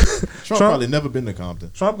Trump, Trump probably never been to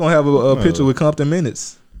Compton. Trump gonna have a picture with Compton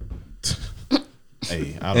Minutes,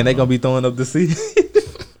 Hey, I don't and they know. gonna be throwing up the seat.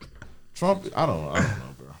 Trump. I don't know,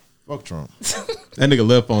 bro. Fuck Trump. That nigga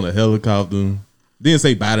left on a helicopter. Didn't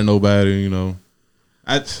say bye to nobody. You know,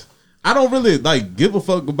 I don't really like give a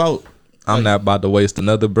fuck about. I'm not about to waste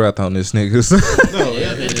another breath on this nigga. No,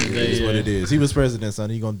 Yeah, that It's what it is. He was president,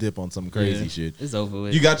 son. He gonna dip on some crazy Yeah. shit. It's over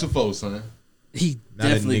with. you got your folks, son. He Now that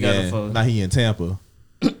definitely nigga got a in- phone. Now he in Tampa.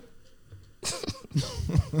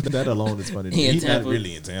 That alone is funny. He in He's Tampa. not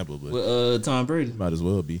really in Tampa, but With Tom Brady. might as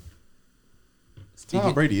well be.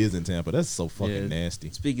 Tom Brady is in Tampa. That's so fucking Yeah. nasty.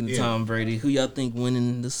 Speaking of Yeah. Tom Brady, who y'all think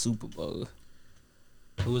winning the Super Bowl?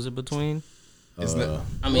 Who was it between? It's not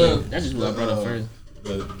I mean, that's just who I brought up first.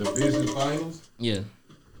 the division finals Yeah,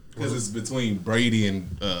 because it's between Brady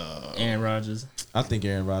and Aaron Rodgers. I think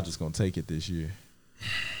Aaron Rodgers gonna take it this year.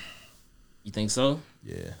 You think so?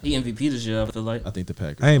 Yeah, He MVP this year. I feel like I think the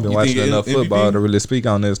Packers. I ain't been You watching think enough MVP? football to really speak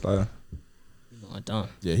on this. Like, he's going down.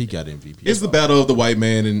 Yeah, he got MVP. it's the battle of the white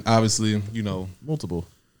man, and obviously, you know multiple.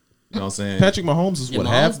 what I'm saying. Patrick Mahomes is Yeah, what Mahomes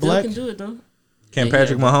half still black. can do it though. can Yeah,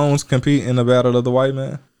 Patrick yeah. Mahomes compete in the battle of the white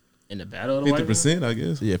man? In the battle of the 50%, I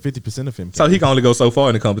guess. Yeah, 50% of him. So he can only go so far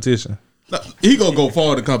in the competition. No, he gonna go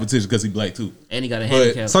far in the competition because he black too. and he got a But-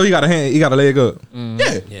 handicap. So he got a hand. He got a leg up.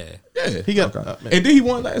 Yeah, Yeah. yeah. He got. Okay. And then he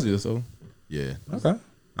won last year, so Yeah, Okay.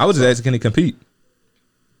 I was just asking, can he compete?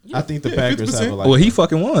 I think the Yeah, Packers 50%. have a like. Well, he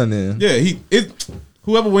fucking won then. yeah.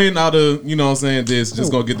 Whoever win out of you know what I'm saying this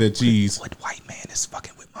just gonna get that cheese. What white man is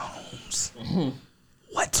fucking with Mahomes?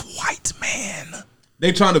 What white man?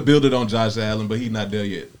 They trying to build it on Josh Allen, but he's not there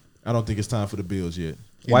yet. I don't think it's time for the Bills yet.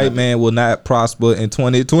 White man will not prosper in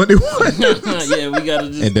 2021. Yeah, we gotta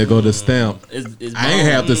just. And there go the stamp. It's I ain't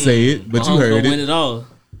have to say it, but you Mahomes heard gonna win it. it all.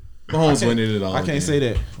 Mahomes winning it all. I can't again. say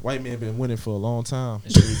that. White man been winning for a long time.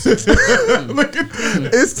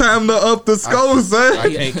 It's time to up the score, I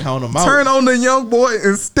son. can't count them out. Turn on the young boy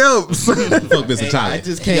and steps. Fuck Mr. I Charlie.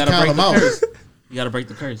 just You can't gotta count break them the out. curse. You gotta break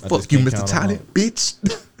the curse. just Fuck you, can't Mr. count 'em Tally, out. bitch.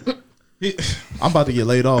 I'm about to get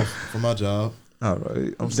laid off from my job. All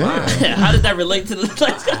right, I'm sorry. How did that relate to the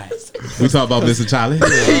last guys? We talk about Mr. Charlie.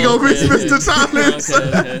 He gonna miss Mr. Tally.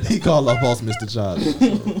 Okay, okay. He called our boss Mr. Charlie.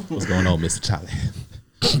 What's going on, Mr. Charlie?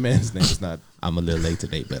 Man's name is not. I'm a little late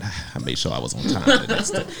today, but I made sure I was on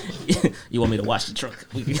time. You want me to wash the truck?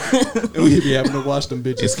 We be having to watch them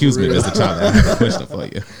bitches. Excuse for me, real. Mr. Charlie. I have a question for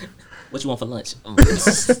you. What you want for lunch? I'm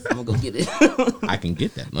gonna go get it. I can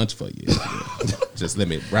get that lunch for you. Just let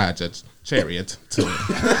me ride your chariot to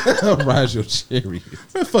Ride your cherry.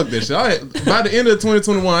 Man, fuck that shit. By the end of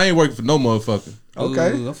 2021, I ain't working for no motherfucker.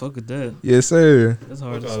 Okay. Ooh, I fuck with that. Yes, sir. That's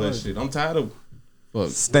hard All that as fuck. shit. I'm tired of fuck.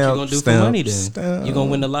 Stamp. What you gonna do stamp, for money then? stamp. You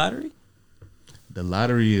gonna win the lottery? The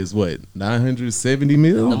lottery is what, 970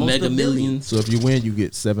 mil? The Almost Mega a billion. Millions. So if you win, you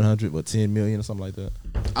get 700 or 10 million or something like that.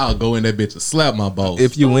 I'll go in that bitch and slap my balls.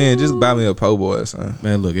 If you win, just buy me a po' boy, son.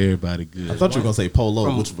 Man, look, everybody good. I thought you were gonna say polo,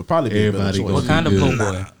 From- which would probably be a better Everybody choice. go What kind of good.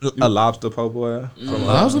 po' boy? A lobster po' boy.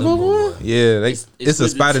 Lobster boy? Yeah, It's it's a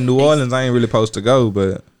with spot the- in New Orleans. I ain't really supposed to go,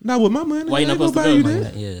 but Not with my money. Why you not I ain't supposed to gonna buy go? you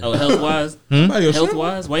that. Yeah. Oh, health wise, Buy your health shrimp.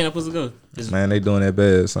 wise, why you not supposed to go? Man, they doing that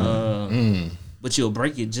bad, son. But you'll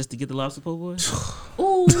break it just to get the lobster po' boy.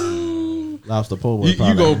 Ooh, Lobster po' boy. You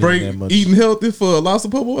gonna break eating healthy for a lobster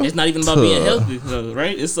po' boy? it's not even about being healthy,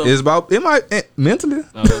 right? It's so. It's about mentally,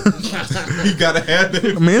 You gotta have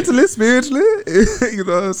that. mentally, spiritually. You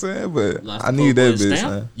know what I'm saying? But Lobster I need po' that boy bitch,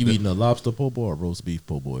 stamp? man. You eating a lobster po' boy or roast beef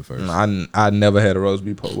po' boy first? I never had a roast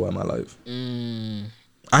beef po' boy in my life.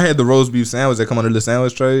 I had the roast beef sandwich that come on the little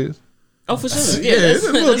sandwich trays. Oh, for sure. Yeah, it's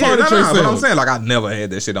a little that's part of tray But I'm sandwich. saying like I never had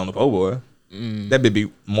that shit on the po' boy. That bitch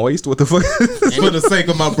be moist. What the fuck? For the sake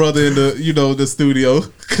of my brother in the the studio,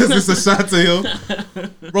 because it's a shot to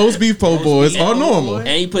him. Roast beef po' boys are normal.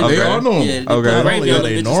 And you put Okay. They are normal. Yeah, Okay. okay. Not Gravy only on are the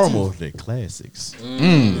they bitches normal, too. they're classics.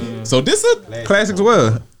 So this a Classics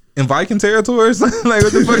well in Viking territory. Like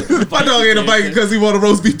what the fuck? my dog ain't a Viking because he want a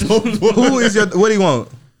roast beef po' boy. Who is your? What do you want?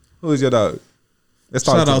 Who is your dog? Let's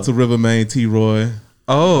talk Shout out to him. Riverman T. Roy.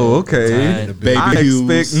 Oh, okay. Baby I Hughes.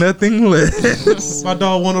 expect nothing less. My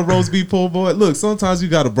dog want a roast beef po' boy. Look, sometimes you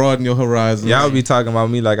gotta broaden your horizon. Y'all be talking about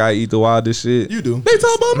me like I eat the wildest shit. You do. They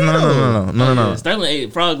talk about me. though. No. Sterling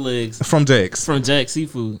ate frog legs From Jack's. from Jack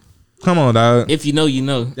Seafood. Come on, dog. If you know, you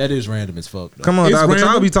know. That is random as fuck. Though. Come on, It's dog. But y'all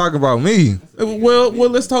random. be talking about me. Well,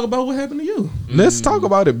 let's talk about what happened to you. Let's talk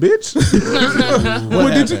about it, bitch.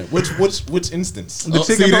 What did you- happened? Which instance? The Oh,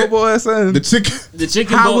 see chicken po' that? boy, son. The chicken. The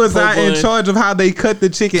chicken. How po' was I in boy. charge of how they cut the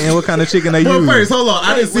chicken and what kind of chicken they Well, use? first, hold on.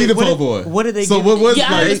 I didn't see the po' boy. What did they So give what you? was Yeah,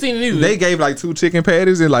 I like? haven't seen it either. They gave like 2 chicken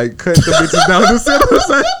patties and like cut the bitches down the center,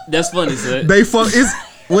 son. That's funny, son. They fuck. It's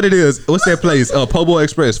what it is. What's that place? Po' boy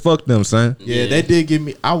Express. Fuck them, son. Yeah, they did give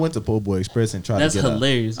me. I went to Po' Boy Express and tried That's to get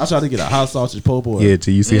hilarious. I tried to get a hot sausage po' boy. Yeah,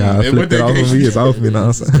 till you see how I and what flipped it they off gave of me. you. It's off me now,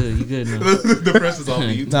 It's son. good. You good now. The pressure's on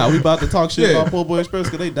me. Nah, we about to talk shit Yeah. about Po' Boy Express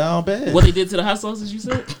because they down bad. What they did to the hot sausage? You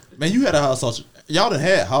said? Man, you had a hot sausage. Y'all done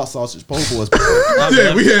had hot sausage po' boys.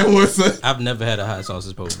 Yeah, we had one, son. I've never had a hot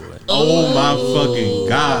sausage po' boy. Oh my fucking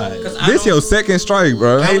god. This your second strike,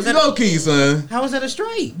 bro. Hey, low key, son. How was that a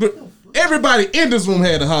straight? But everybody in this room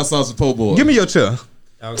had a hot sausage po' boy. Give me your chair.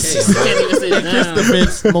 Okay. Can't even sit down.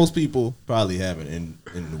 Defense, most people probably haven't in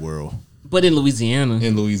the world. But in Louisiana,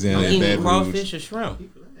 in Louisiana. I'm in eating Baton raw Rouge. fish or shrimp.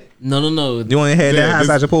 no. You ain't had Yeah, that hot this-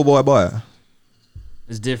 sausage po' boy.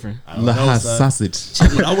 It's different. I don't The know, hot son.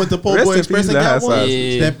 sausage. When I went to Po' Rest Boy in Express peace, and the got hot one,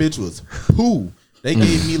 sausage. that bitch was poo. They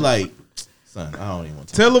gave me like, son, I don't even want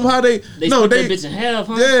to. Tell them how they. They no, split they. that bitch in half,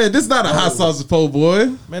 huh? Yeah, this is not a hot sausage po' boy.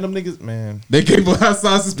 Man, them niggas, man. They gave a hot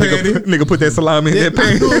sausage patty. Nigga put that salami in Yeah, that I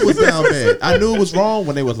pan. knew it was down bad. I knew it was wrong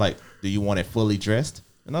when they was like, "Do you want it fully dressed?"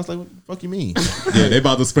 And I was like, "What the fuck you mean?" Yeah, they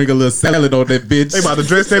about to sprinkle a little salad on that bitch. They about to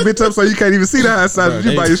dress that bitch up so you can't even see the hot sausage.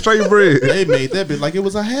 Bro, You they- buy your straight bread. They made that bitch like it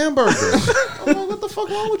was a hamburger. I'm like, what the fuck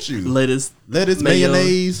wrong with you? Lettuce. Lettuce, Mayo.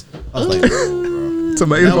 mayonnaise. I was like, bro.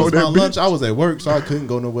 Tomato That on was that my bitch. lunch. I was at work, so I couldn't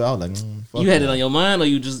go nowhere. I was like, fuck You had it that. on your mind, or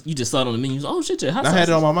you just saw it on the menu? Oh shit, yeah, hot I sausage. had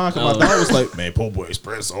it on my mind because Oh. my dog was like, "Man, Po' Boy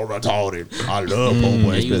Express so retarded. I love Po' Boy And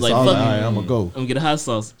you Express." was like, So I was fuck like, it. all right, I'm gonna go. I'm gonna get a hot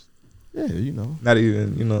sauce. Yeah, you know. Not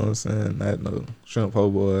even, you know what I'm saying? Not no shrimp po'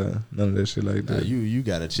 boy, none of that shit like Nah, that. you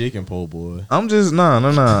got a chicken Po' Boy. I'm just, nah.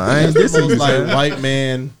 I ain't This dissing you, like son. white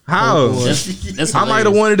man. How? Po' Boy. That's I might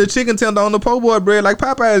have wanted a chicken tender on the po' boy bread like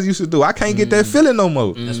Popeyes used to do. I can't get that feeling no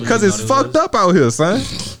more. That's what Because you it's thought it fucked up out here, son.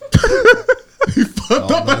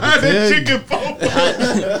 behind that chicken po'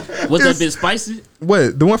 boy. Was that bit spicy?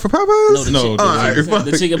 What? The one for Popeyes? No, the No, chicken. the- Alright, fuck.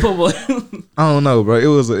 The chicken po' boy. I don't know, bro. It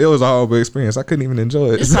was a horrible experience. I couldn't even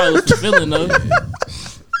enjoy it. It's probably fulfilling though.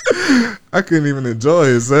 I couldn't even enjoy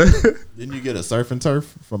it, son. Didn't you get a surf and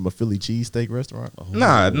turf from a Philly cheesesteak restaurant? Oh,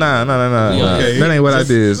 Nah. Okay. That ain't what I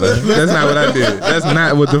did, son. That's not what I did. That's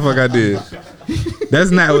not what the fuck I did.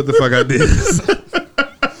 That's not what the fuck I did.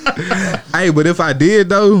 Hey, but if I did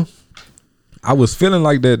though, I was feeling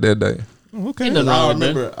like that day. Okay. Ain't nothing I wrong with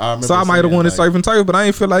that. remember. So I might have saying, wanted like, surf and turf, but I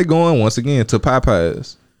ain't feel like going once again to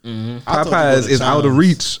Popeyes. I told you go Popeyes to is out of Chow's.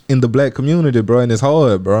 reach in the black community, bro, and it's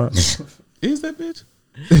hard, bro. Is that bitch?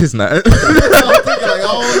 It's not. I'm thinking like,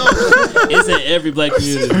 oh It's in every black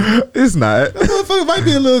community. It's not. Motherfucker might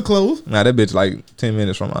be a little close. Nah, that bitch like 10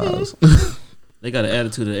 minutes from my house. They got an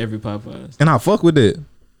attitude of every Popeyes. And I fuck with it.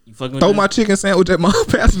 You fucking with Throw that? my chicken sandwich at my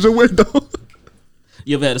passenger window.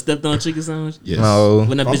 You ever had a stepped on chicken sandwich? Yes. No.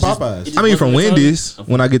 When that From bitch just- Popeyes. it just I mean, wasn't from in the Wendy's, toilet?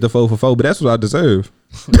 when I get the 4 for 4, but that's what I deserve.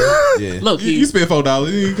 no. Yeah. Look, You spend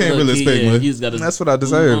 $4. You can't really expect You much. just gotta That's what I move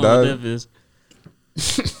deserve, on dog. with that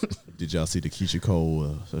bitch. Did y'all see the Keisha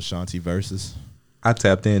Cole Ashanti verses? I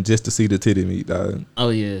tapped in just to see the titty meat, dog. Oh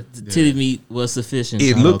yeah, the titty meat was sufficient.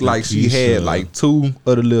 It Shout looked out to like she Keisha. had like 2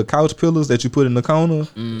 of the little couch pillows that you put in the corner,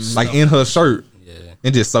 like in her shirt. Yeah.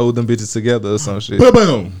 and just sewed them bitches together or some shit.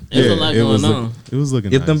 Boom. There's a lot going on. It was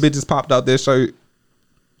looking. If them nice. bitches popped out that shirt,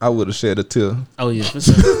 I would have shed a tear. Oh yeah, for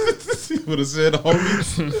sure. Would have said,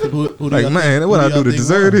 "Homies." Who do Like, y'all man, what I do y'all to think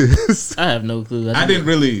deserve won? this? I have no clue. I didn't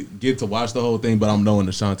really get to watch the whole thing, but I'm knowing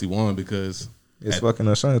Ashanti won because It's fucking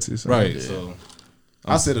Ashanti. So. right. So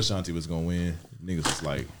I said Ashanti was gonna win. Niggas was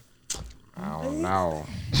like, I don't know.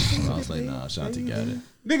 I was like, nah, Ashanti got it.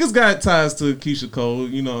 niggas got ties to Keisha Cole.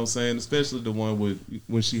 You know what I'm saying? Especially the one with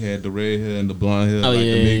when she had the red hair and the blonde hair. Oh, like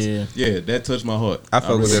yeah, the mix. yeah. Yeah, that touched my heart. I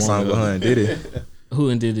fuck with really that song wanted behind Diddy. Who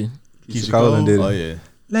and did it? Keisha Cole and Diddy. Oh yeah.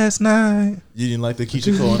 Last night, You didn't like the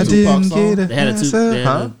Keisha Cole I and Tupac didn't song? get a They had a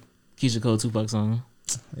answer. Keisha Cole Tupac song.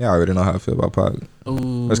 Yeah, I already know how I feel about Pac.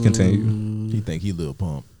 Ooh. Let's continue. He think he Lil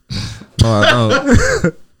Pump. No, I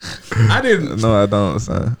don't. I didn't. No, I don't,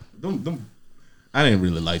 son. I didn't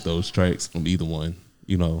really like those tracks from either one.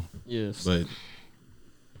 You know, Yes. but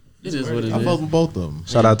It is what it I fuck is. with both of them.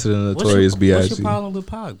 Shout out to the Notorious What's your B.I.G. problem with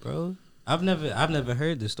Pac, bro? I've never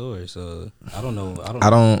heard the story, so I don't know. I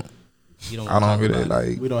don't You don't. I don't talk really about it.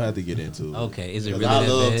 like. We don't have to get into it. Okay, is it 'Cause really I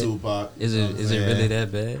that love bad? Tupac. Is it really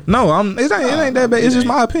that bad? No, it ain't that bad. It's just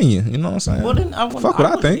my opinion. You know what I'm saying? Well, then I want. Fuck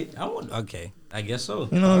what I think. Okay, I guess so.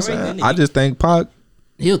 You know what I'm All right, saying? then. I just think Pac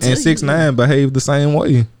He'll tell and you. 6ix9ine behave the same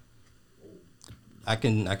way. I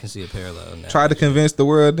can see a parallel in that. Try to convince the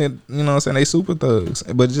world that, you know what I'm saying, they super thugs.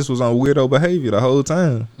 But it just was on weirdo behavior the whole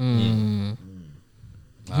time.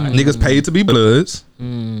 Niggas paid to be bloods.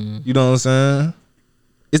 You know what I'm saying?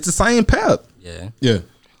 It's the same pep. Yeah.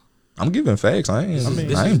 I'm giving facts. I ain't This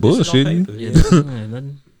is on bullshitting. paper, Yeah, yeah.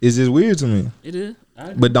 nothing. It's just weird to me. It is. I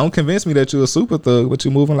agree. But don't convince me that you're a super thug, but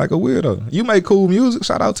you're moving like a weirdo. You make cool music.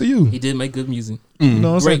 Shout out to you. He did make good music. You know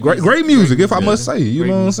what I'm saying? Great Great music, if I music. must say. You Great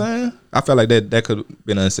know what I'm music. saying? I felt like that could have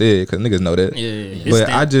been unsaid because niggas know that. Yeah. But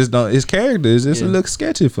I just don't. His character is just Yeah. a look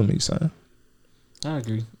sketchy for me, son. I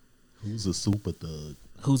agree. Who's a super thug?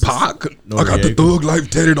 Who's Pac. I got the thug life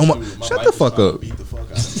tatted on my. Shut the fuck up. Beat the fuck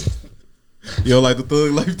out of me. you don't like the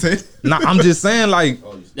Thug Life tape? Nah, I'm just saying, like,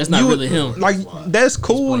 That's not really him. like that's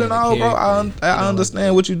cool playing and the all, bro. character, I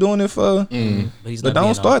understand what you're doing it for, But, he's but not don't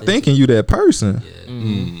being start authentic. thinking you that person.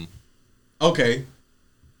 Okay.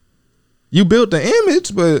 You built the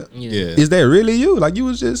image, but Yeah. is that really you? Like you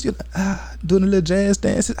was just doing a little jazz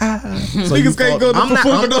dances. So Niggas can't go to I'm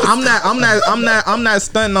not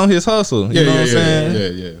stunting on his hustle. You know what I'm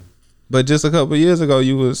saying? Yeah. But just a couple years ago,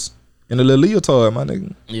 you was in a little leotard, my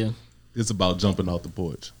nigga, Yeah. It's about jumping off the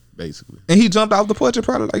porch, basically. and he jumped off the porch at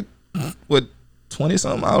probably like what 20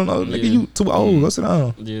 something. I don't know, nigga. Yeah. You too old. Go sit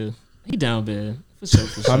down. Yeah. He down bad. For sure.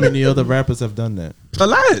 For How sure. many other rappers have done that? A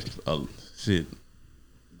lot. Oh shit.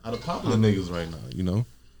 Out of popular niggas right now, you know.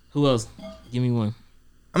 Who else? Give me one.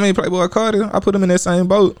 I mean, Playboy Cardi. I put him in that same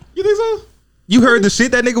boat. You think so? You heard the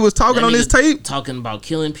shit that nigga was talking That on this nigga tape. Talking about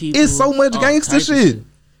killing people. It's so much all gangster type of shit.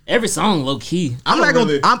 Every song low key. I'm don't not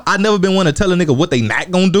gonna. really- I never been one to tell a nigga what they not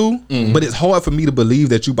gonna do, but it's hard for me to believe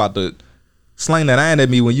that you about to slang that iron at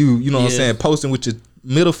me when you know what I'm Yeah. saying, posting with your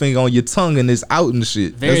middle finger on your tongue and it's out and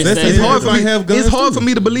shit. Very That's- It's sad. hard for me. Everybody have guns It's hard too. for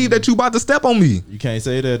me to believe that you about to step on me. You can't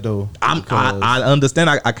say that though. I understand.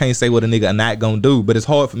 I can't say what a nigga not gonna do, but it's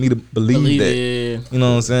hard for me to believe that. Yeah. You know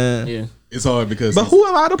what I'm saying? Yeah. It's hard because But who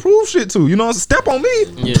am I to prove shit to? You know, what I'm saying? Step on me.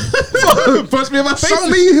 Yeah. Punch me in my face. Show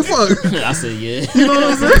me. Fuck. I said yeah. You know what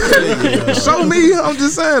I'm saying? Show me. I'm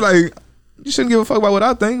just saying, like, you shouldn't give a fuck about what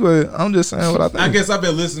I think, but I'm just saying what I think. I guess I've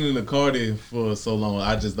been listening to Cardi for so long.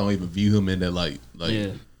 I just don't even view him in that light. Like,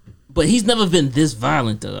 Yeah. But he's never been this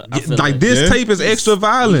violent though. I feel like this Yeah. tape is extra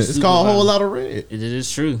violent. It's called a whole lot of red. It is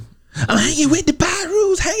true. I'm hanging with the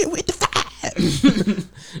Pyrus, hanging with the five.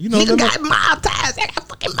 you know, Nigga that's got mob ties. I got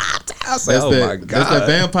fucking mob ties. that, Oh my that's that god.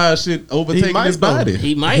 vampire shit overtaking might his though. body.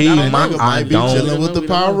 He might. He I don't might- know. I Might be don't- chilling with the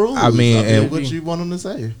power rules. I mean, feel and- what you want him to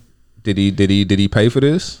say. Did he pay for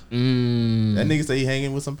this? That nigga say he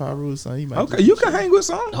hanging with some power rules, son. He might Okay, you can hang with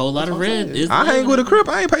some. A whole lot of red. Is I hang with a Crip.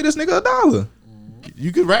 I ain't pay this nigga $1.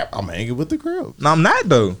 You can rap. I'm hanging with the crib. No, I'm not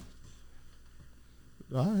though.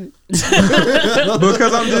 All right.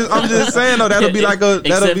 Because I'm just saying though, that'll be like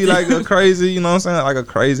a crazy, you know what I'm saying? Like a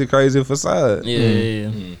crazy facade.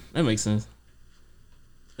 Yeah. That makes sense.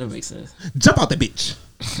 Jump out the bitch.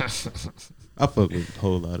 I fuck with a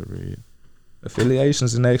whole lot of red.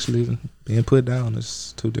 Affiliations and actually being put down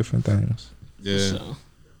is two different things. Yeah. So.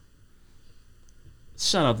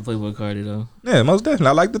 Shout out to Playboy Cardi though. Yeah, most definitely.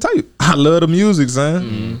 I like the tape. I love the music,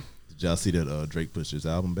 son. Did y'all see that Drake pushed his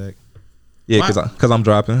album back? Yeah, cause I'm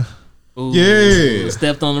dropping. Ooh, Yeah.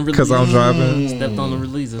 Stepped on the release. Cause I'm driving. Stepped on the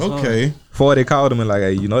release. It's Okay. Before they called him and like,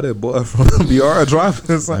 hey, you know that boy from BR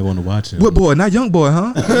driving? I want to watch him. What boy? Not young boy,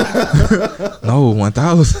 huh? No,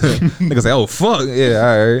 1,000. Niggas say, oh fuck, yeah,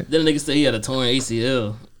 all right. Then the nigga said he had a torn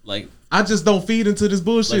ACL. Like I just don't feed into this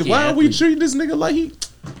bullshit. Like he Why are we athlete. treating this nigga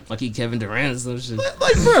like he Kevin Durant or some shit.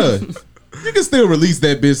 like bruh? You can still release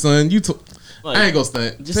that bitch, son. Like, I ain't gonna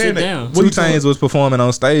stunt. just sit down. 2 Chainz was performing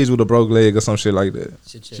on stage with a broke leg or some shit like that.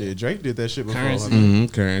 Shit, Drake did that shit before. Currency. I mean,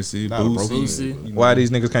 Currency, Not a broke Boosie. Why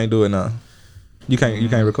these niggas can't do it now? You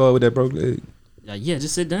can't record with that broke leg. Yeah,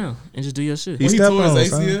 just sit down and just do your shit. He When he stepped tore on, his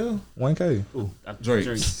son. ACL? 1K. Drake.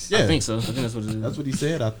 I think so. I think that's what it is. That's what he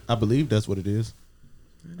said. I believe that's what it is.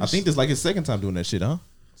 I think this like his second time doing that shit, huh?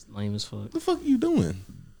 It's lame as fuck. What the fuck are you doing?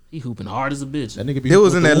 He hooping hard as a bitch. That nigga be It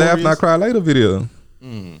was with in the that Laugh Not Warriors. Cry Later video.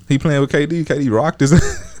 He playing with KD. KD rocked his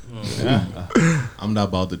I'm not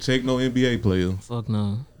about to check no NBA player. Fuck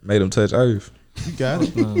no. made him touch earth. You got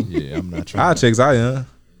it. Yeah, I'm not I'll trying. check Zion.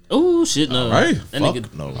 Oh shit no. Right. That Fuck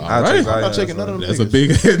nigga. no. I'll right. check I'm Zion. not checking none son. of them. That's a niggas. big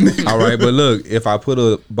head nigga. All right, but look, if I put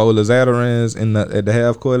a bowl of Zatarans in at the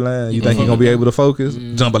half court line, you think he gonna be able to focus?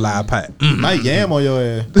 Jambalaya pipe. Might yam on your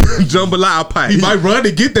ass. Jambalaya pipe. He might run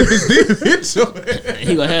and get that bitch then hit your ass.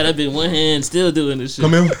 He gonna have that bitch in one hand still doing this shit.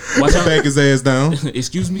 Come here. Watch out. Back his ass down.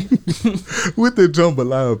 Excuse me. with the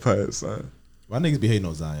jambalaya pipe, son. Why niggas be hating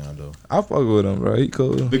on Zion though? I fuck with him, bro. He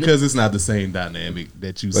cool. Because it's not the same dynamic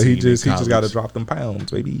that you But see. he just got to drop them pounds,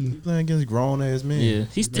 baby. You playing against grown ass men. Yeah,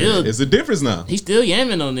 he's still It's a difference now. he's still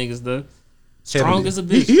yamming on niggas though. Strong as a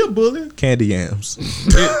bitch. He a bully. Candy yams.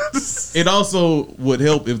 It also would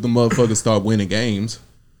help if the motherfuckers start winning games.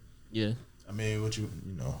 Yeah. I mean, what you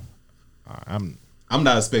know? I'm I'm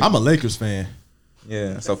not expecting. I'm a Lakers fan.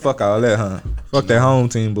 Yeah, so fuck all that, huh? Fuck that home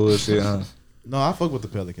team bullshit, huh? No, I fuck with the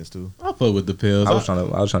Pelicans too. I fuck with the pills. I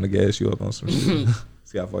was trying to gas you up on some shit.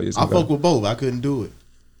 See how far you I fuck with both. I couldn't do it.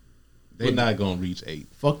 They not gonna reach 8.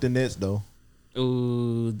 Fuck the Nets though.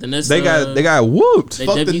 Ooh, the Nets. They got whooped. They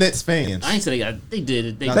Fuck the debut- Nets fans. I ain't say they did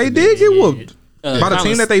it. They did get whooped. By the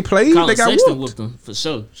team that they played, Colin they got Sexton whooped. them for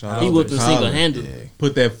sure. Shout He out whooped to them Colin. single handed.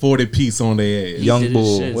 Put that 40 piece on their ass. Young did his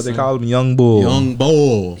bull. shit, What they son. call him? Young bull. Young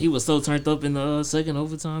bull. He was so turned up in the second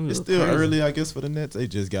overtime. It It's was still crazy. early, I guess, for the Nets. They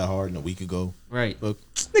just got hard a week ago. Right. But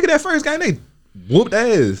Nigga, that first game they whooped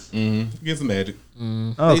ass. Get some magic.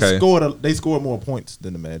 Okay. they scored more points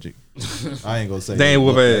than the Magic. I ain't gonna say They ain't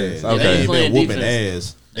whoop whooped ass. They Okay. ain't Playing been whooping defense.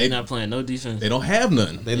 ass. They not playing no defense. They don't have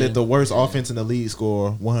none. They let the worst offense in the league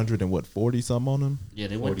score 40 something on them. Yeah,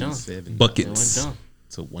 they went down. 47 They went Buckets. down.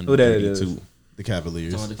 to Who that is? 132. The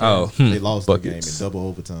Cavaliers. Doing the Oh, They lost the game in buckets. double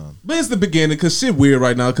overtime. But it's the beginning because shit weird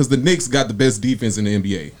right now because the Knicks got the best defense in the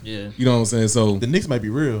NBA. Yeah. You know what I'm saying? So The Knicks might be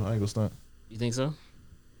real. I ain't gonna stunt. You think so?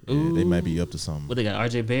 Yeah, they might be up to something. What they got?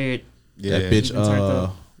 RJ Barrett. yeah, That bitch, he been turned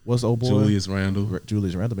up. what's the old boy? Julius Randle.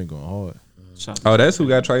 Julius Randle been going hard. Shot. Oh, that's who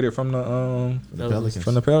got traded from the Pelicans.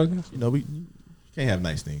 from the Pelicans. You know, we can't have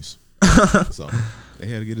nice things. So They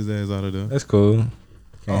had to get his ass out of there. That's cool.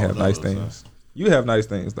 Can't have no, nice son. things. You have nice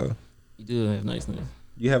things though. You do have nice things.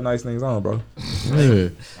 You have nice things on, bro. Yeah.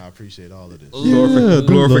 I appreciate all of this.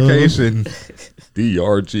 Glorification.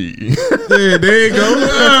 DRG. There you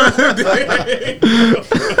go.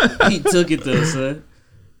 He took it though, son.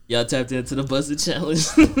 Y'all tapped into the Busted Challenge.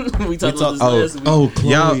 we talked about this oh, last week. Oh,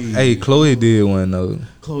 Chloe. Y'all, hey, Chloe did one though.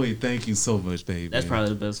 Chloe, thank you so much, baby. That's probably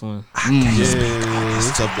the best one. Yeah,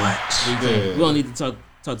 it's up there. Yeah. We don't need to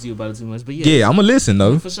talk to you about it too much, but yeah, Yeah, I'ma listen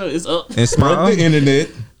though. for sure, it's up. And Run smile. the internet.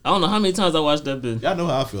 I don't know how many times I watched that bit. Y'all know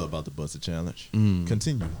how I feel about the Busted Challenge.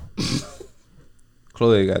 Continue.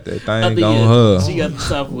 Chloe got that I thing think on yeah, her. she got the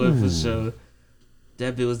top one for sure.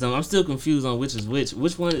 That bit was dumb. I'm still confused on which is which.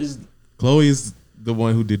 Which one is Chloe's the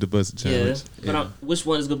one who did the busted challenge. yeah? But which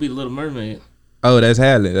one is gonna be the Little Mermaid? Oh, that's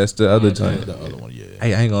Halle. That's the other Okay. joint. The other one, yeah.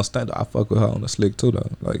 Hey, I ain't gonna stand. I fuck with her on the slick too though.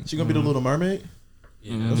 Like She gonna be the Little Mermaid?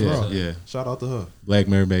 That's Yeah, wrong. yeah. Shout out to her. Black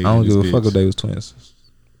Mermaid. I don't and give this a fuck bitch. if they was twins.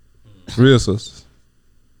 Real sisters.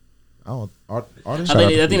 I don't. Are they? I Shout out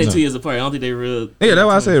think to they No. 2 years apart. I don't think they real. Yeah, that's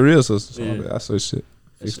why I said real sisters. Yeah. I said shit.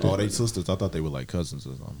 Oh, they sisters. I thought they were like cousins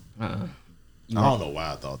or something. I don't know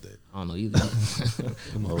why I thought that. I don't know either.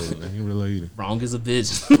 Them hoes, man. He related. Wrong as a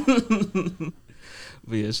bitch.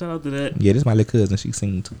 But yeah, shout out to that. Yeah, this my little cousin. She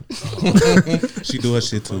sing too. She do her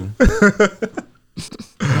shit too.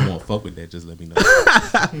 I won't fuck with that. Just let me know.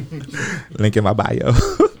 Link in my bio.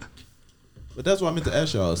 But that's what I meant to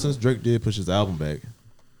ask y'all. Since Drake did push his album back,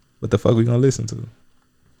 What the fuck we gonna listen to?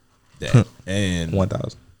 that and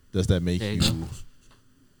 1,000. does that make There you you go.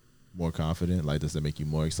 more confident? Like, does that make you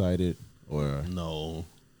more excited? Or No,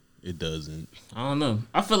 it doesn't. I don't know.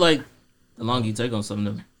 I feel like the longer you take on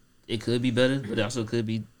something, it could be better, but it also could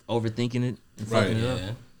be overthinking it and Right. fucking it up.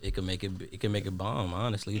 Yeah, it can make it bomb.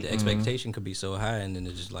 Honestly, the expectation could be so high, and then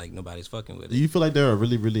it's just like nobody's fucking with Do it. you feel like there are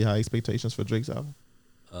really, really high expectations for Drake's album?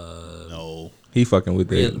 No. He fucking with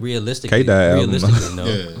that. Realistically, K-Dot album. no.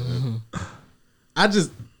 Yeah.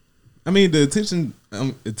 I mean, the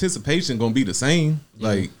anticipation gonna be the same.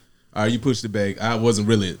 Like, all right, you pushed it back. I wasn't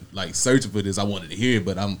really like searching for this. I wanted to hear it,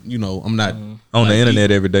 but I'm not On the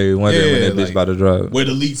internet every day, wondering when that bitch like, about to drop. where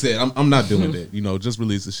the leaks at. I'm not doing that. Just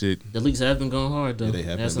release the shit. The leaks have been going hard though. Yeah, they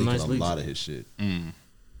have That's been some leaking nice a leaks. lot of his shit.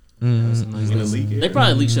 That's some nice In the leaks. leak They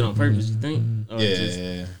probably leak shit on purpose. You think? Or Yeah. just,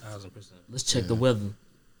 1000%. let's check the weather.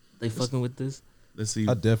 They fucking with this Let's see.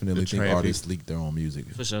 I definitely the think traffic. artists leak their own music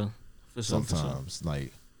for sure. For sure. sometimes.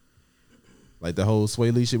 Like the whole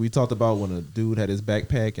Sway Lee shit we talked about when a dude had his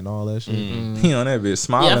backpack and all that shit. He on that bitch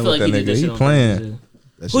smiling Yeah, I feel with like he that did that nigga. shit He on playing. purpose, yeah.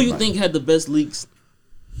 That Who shit you might- think had the best leaks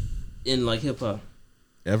in like hip hop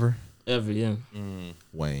ever? ever? Yeah,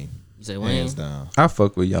 Wayne. you say Wayne. Hands down. I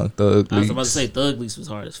fuck with Young Thug I was about to leaks. say Thug leaks was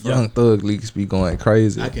hard as fuck. Young Thug leaks be going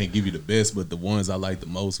crazy. I can't give you the best, but the ones I liked the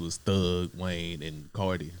most was Thug, Wayne, and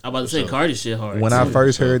Cardi. I'm about to say Cardi shit hard. When too. I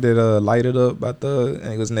first heard that Light It Up by Thug,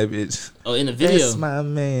 and it was in that bitch. Oh, in the video. That's my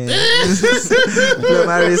man. Put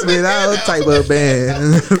my wrist with all type of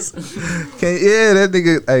bands. Yeah, that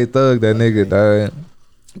nigga. Hey, Thug, that nigga, dog.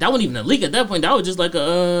 That wasn't even a leak at that point. That was just like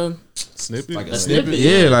a Snippet. Like a snippet.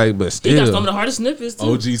 Yeah, like, but He got some of still. the hardest snippets too.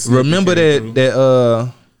 OG snippet Remember came that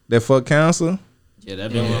through. that fuck council? Yeah,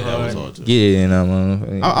 that been That was hard. hard too. Yeah, no,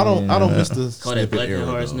 man. I don't miss the Call that snippet black and era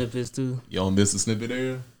hard though. snippets too. You don't miss the snippet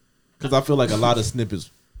era? Because I feel like a lot of snippets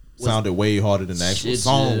sounded way harder than the actual Shit,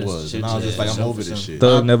 song yeah, was, shit, and I was yeah, just like, I'm for over sure. this shit.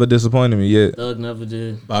 Thug never disappointed me yet. Thug never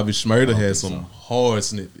did. Bobby Shmurda had think some so. hard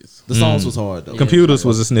snippets. The songs was hard though. Computers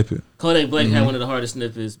was a snippet. Kodak Black had one of the hardest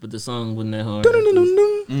snippets, but the song wasn't that hard.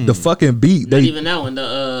 The fucking beat. Not They even that one.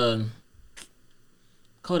 The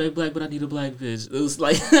Kodak Black, but I need a black bitch. It was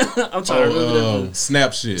like I'm trying to remember that.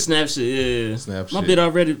 Snap shit. Snap shit, yeah. Snap My shit. bit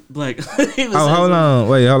already black. He was Oh, saying hold on.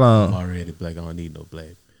 Wait, hold I'm on. already black. I don't need no black.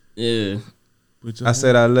 Yeah. I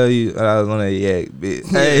said I love you. And I was on that yak, bitch.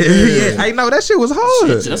 Hey, yeah. Hey, no, that shit was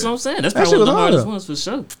hard. Shit, that's what I'm saying. That's That probably shit one of the was hardest hard. ones for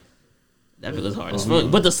sure. That bit was hard as fuck.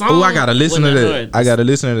 But the song. Oh, I gotta listen to wasn't that. hard. I gotta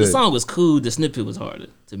listen to The that. song was cool. The snippet was harder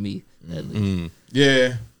to me. At least.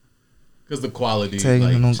 Yeah. Because the quality Taking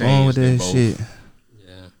like, them on going with changed in that both. shit.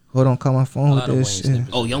 Yeah. Hold on, call my phone A with lot of that Wayne shit. snippets.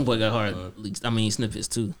 Oh, Youngboy got hard leaks. I mean snippets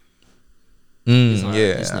too. His hard-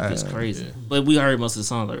 Yeah, his snippets I- crazy. But we heard most of the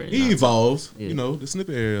songs already. He now. evolves. Yeah. You know, the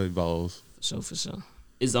snippet era evolves. For sure.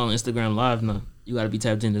 It's on Instagram Live now. You gotta be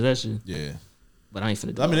tapped into that shit. Yeah. But I ain't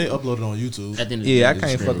finna do I mean, they all that. uploaded on YouTube. At the end of the Yeah, I day,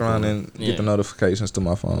 can't it's fuck streaming. around and Yeah. get the notifications to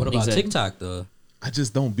my phone. What about Exactly. TikTok though? I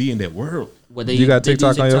just don't be in that world. What they, You got they do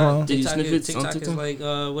TikTok on your phone? They do TikTok, snippets on TikTok is TikTok?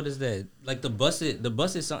 like what is that? Like the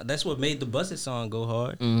busted song. That's what made the busted song go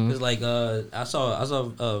hard. Mm-hmm. Cause like I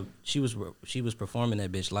saw she was performing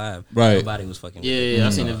that bitch live. Right. Nobody was fucking. Yeah, with it. yeah, I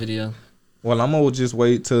seen the video. Well, I'm gonna just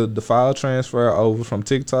wait till the file transfer over from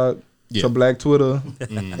TikTok Yeah. to Black Twitter,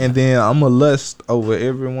 and then I'm gonna lust over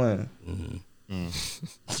everyone,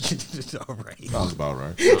 All right. Sounds about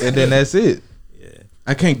right. and then that's it.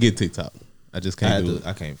 I can't get TikTok. I just I can't had do to. it.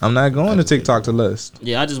 I can't. I'm not going to TikTok to lust.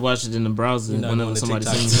 Yeah, I just watched it in the browser You're not whenever going to somebody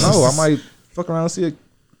TikTok. sings. No, I might fuck around and see a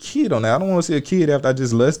kid on that. I don't want to see a kid after I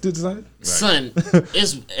just lusted. Son. Son,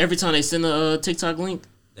 it's every time they send a TikTok link,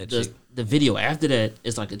 That the, chick. the video after that,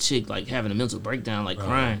 it's like a chick like having a mental breakdown, like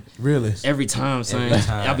crying. Really? Every time, son. Every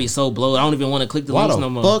time. I'll be so blowed. I don't even want to click the Why links the no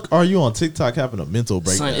more. fuck are you on TikTok having a mental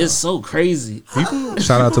breakdown? Son, it's so crazy.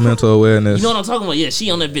 Shout out to mental awareness. You know what I'm talking about? Yeah, she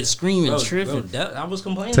on that bitch screaming, tripping. I was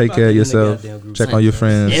complaining. Take about care of that in the yourself. goddamn group Check chat. on your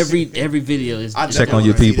friends. Every video is. I Check never on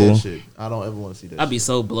your wanna see that people. shit. I don't ever want to see that. I'll be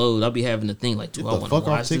so blowed. I'll be having to think like, do Get I the want to fuck off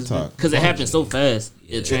watch this? TikTok. Because it happens so fast.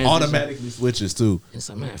 It shit. transitions. Automatically switches too. It's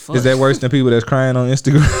like, man, fuck. Is that worse than people that's crying on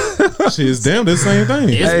Instagram? Shit, it's damn the same thing.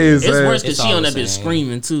 It's, Hey, it's son. worse because It's she all on the that bitch same.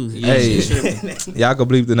 screaming too. Hey, y'all can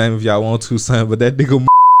bleep the name if y'all want to, son. But that nigga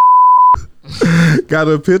got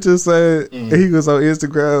a picture saying he was on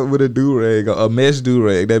Instagram with a do rag, a mesh do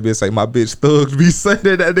rag. That bitch say my bitch thugs be saying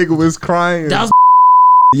that nigga was crying. That was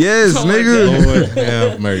Yes, Oh my nigga. Lord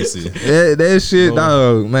have mercy. That shit,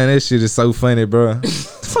 dog. Man, that shit is so funny, bro. The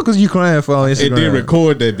fuck was you crying for on Instagram? And then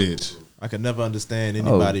record that bitch. I can never understand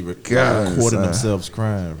anybody God, recording son. themselves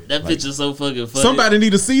crying. that picture's so fucking funny. Somebody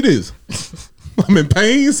need to see this. I'm in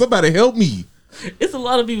pain. Somebody help me. It's a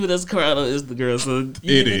lot of people that's crying on Instagram, so you It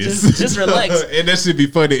need to is. just relax. And that should be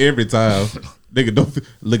funny every time. Nigga, don't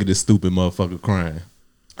look at this stupid motherfucker crying.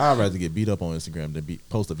 I'd rather get beat up on Instagram than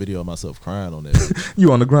post a video of myself crying on that.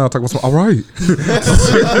 You on the ground talking about, all right.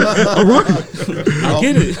 All right. I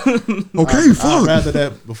get it. Okay, fuck. I'd rather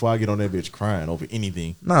that before I get on that bitch crying over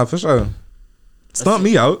anything. Nah, for sure. Stump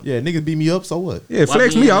me out. Yeah, niggas beat me up, so what? Yeah,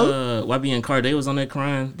 flex me out. YB Cordae was on that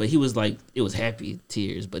crying, but he was like, it was happy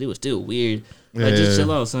tears, but it was still weird. Like, just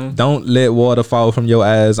chill out, son. Don't let water fall from your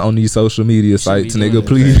eyes on these social media sites, nigga,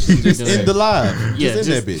 please. Just end the live. Yeah, just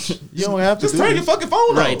in that bitch. You don't have to Just turn your fucking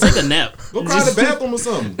phone right, off. take a nap. Go cry in the bathroom or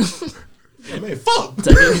something. Yeah, man, fuck.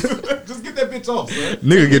 Just get that bitch off, son.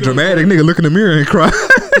 Nigga get dramatic. Nigga look in the mirror and cry.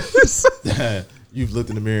 You've looked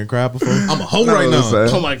in the mirror and cried before? I'm a hoe right now.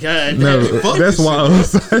 Oh my god. No, that's wild.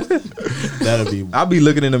 That'll be. I be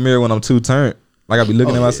looking in the mirror when I'm too turned. Like I be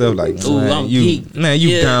looking at myself like, Ooh, I'm geek.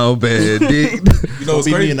 you down bad, dick. You know what's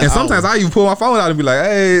crazy? And sometimes I even pull my phone out and be like,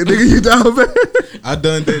 hey, nigga, you down bad. I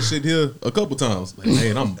done that shit here a couple times. Like,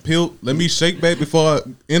 man, I'm pilled. Let me shake back before I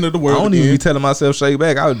enter the world. I don't again. even be telling myself shake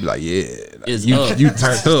back. I would be like, yeah, It's you up. you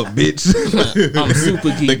turned up, bitch. I'm super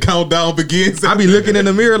The geek. countdown begins. I be looking in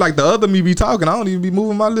the mirror like the other me be talking. I don't even be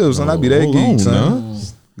moving my lips, and I be that hold geek, on, son. nah.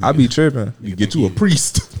 I be tripping. You get you a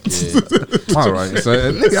priest. All right,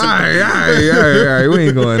 so nigga, all right, we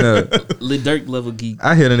ain't going up. Lil Durk level geek.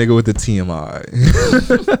 I hit a nigga with the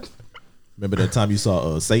TMI. Remember that time you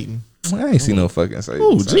saw Satan? I ain't see no fucking Satan.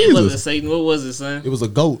 Oh, son. It wasn't Jesus. Satan. What was it, son? It was a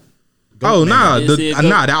goat. Oh nah, You see it go-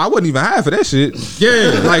 I wasn't even high for that shit.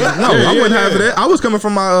 Yeah. Like no, I wasn't high for that. I was coming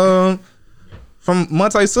from my from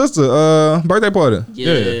Monte's sister birthday party.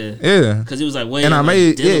 Yeah. Yeah, Because it was like way. and I like,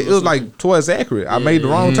 made Dillon it or was like something. towards Zachary. I made the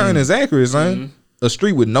wrong turn in Zachary, son. A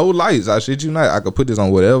street with no lights. I shit you not. I could put this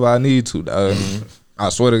on whatever I need to. Dog. I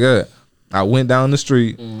swear to God. I went down the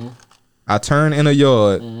street. I turned in a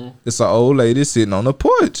yard. It's an old lady sitting on the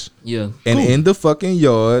porch. Yeah. And in the fucking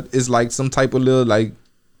yard is like some type of little like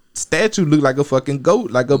statue, look like a fucking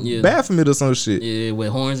goat, like a Baphomet or some shit. Yeah, with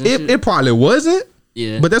horns and It, shit. it probably wasn't,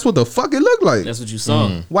 Yeah. but that's what the fuck it looked like. That's what you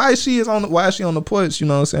saw. Why is she on the porch? You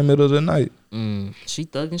know what I'm saying, middle of the night. She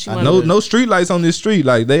thugging. She No street lights on this street.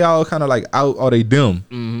 Like they all kind of like out or they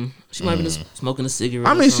dim. She might be just smoking a cigarette.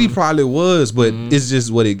 I or mean, she something. probably was, but it's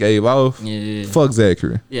just what it gave off. Yeah. Fuck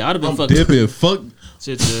Zachary. Yeah, I'd have been I'm fucked. dipping. Fuck.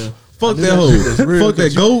 Shit, Fuck that hoe. Fuck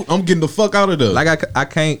that goat. I'm getting the fuck out of there. Like I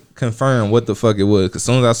can't confirm what the fuck it was. Cause as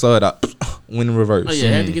soon as I saw it, I went in reverse. Oh yeah,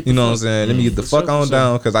 I had to get. You the know what I'm fuck- saying? Let me get the For fuck sure, on for sure.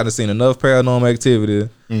 down because I done seen enough paranormal activity.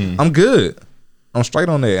 I'm good. I'm straight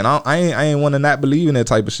on that, and I ain't want to not believe in that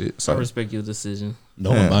type of shit. I So respect your decision.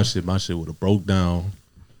 Knowing my shit would have broke down.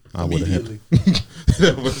 I would have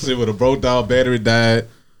had my shit would have broke down. Battery died.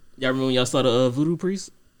 Y'all remember when y'all saw the voodoo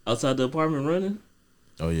priest outside the apartment running?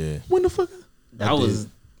 Oh yeah. When the fuck? That was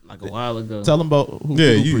like a while ago. Tell them about who.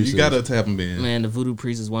 Yeah, who you Priest gotta is. tap him in. Man, the voodoo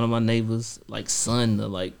priest is one of my neighbors, like son or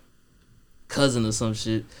like cousin or some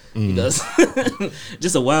shit. He does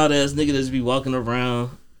just a wild ass nigga that just be walking around.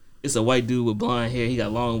 It's a white dude with blonde hair. He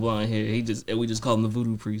got long blonde hair. And we just call him the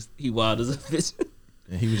voodoo priest. He wild as a bitch.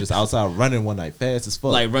 And he was just outside running one night, fast as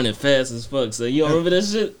fuck. Like running fast as fuck. So you don't remember that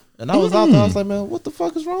shit? And I was out there. I was like, man, what the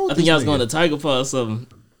fuck is wrong with I think this y'all was nigga? going to Tiger Paw or something.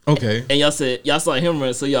 Okay. And y'all said y'all saw him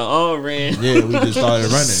run, so y'all all ran. Yeah, we just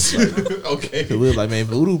started running. Like, Okay. 'cause we was like, man,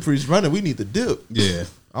 voodoo priest running. We need to dip. Yeah.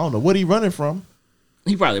 I don't know what he running from.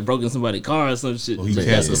 He probably broke in somebody's car or some shit. Well, he Like,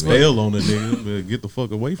 cast a that's what's spell on the nigga. Better get the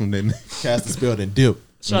fuck away from that nigga. Cast the spell and dip.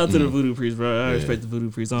 Shout out to the voodoo priest, bro. I respect the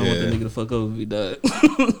voodoo priest. I don't want that nigga to fuck over if he died.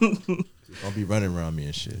 Don't be running around me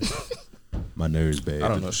and shit. My nerves bad. I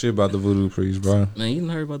don't know shit about the voodoo priest, bro. Man, you didn't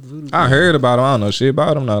heard about the voodoo priest. I heard about him. I don't know shit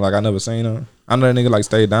about him. No, like I never seen him. I know that nigga like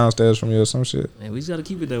stayed downstairs from you or some shit. Man, we just gotta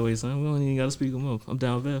keep it that way, son. We don't even gotta speak him up. I'm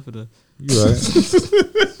down bad for the. You right?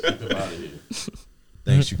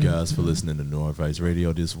 Thanks you guys for listening to New Advice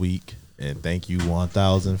Radio this week. And thank you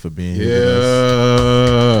 1000 for being here with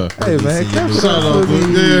us. Yeah. Hey man, clap Shout out to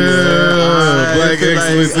Black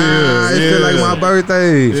Excellence. I feel like my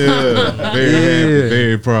birthday. Yeah. Very happy,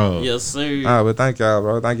 very proud. Yes, sir. But thank y'all,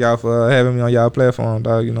 bro. Thank y'all for having me on y'all platform,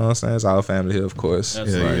 dog. You know what I'm saying? It's our family here, of course.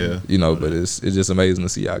 That's Yeah, right. yeah. You know, but it's just amazing to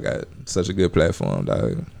see y'all got such a good platform, dog.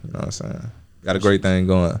 You know what I'm saying? Got a great thing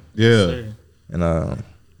going. Yeah. Sir.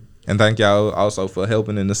 And thank y'all also for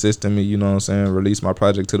helping and assisting me, you know what I'm saying, release my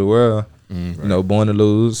project to the world. You know, Born to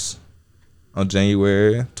Lose on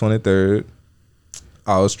January 23rd.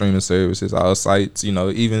 All streaming services, all sites, you know,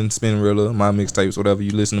 even Spinrilla, my mixtapes, whatever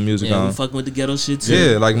you listen to music Yeah, we on. fucking with the ghetto shit too.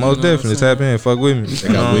 Yeah, like most You know what I'm definitely. saying? Tap in, fuck with me.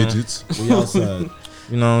 They got widgets. We outside.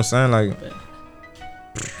 You know what I'm saying? Like,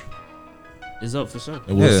 It's up for sure.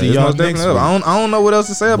 And we'll yeah, see it's y'all most next definitely week. up. I don't know what else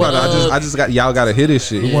to say about it. I just got y'all gotta hear this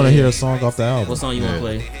shit. We want to hear a song off the album. What song you wanna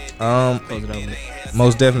play? Um, Close it out with.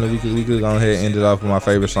 most definitely we could go ahead and end it off with my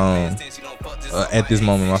favorite song. At this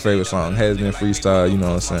moment, my favorite song has been Freestyle. You know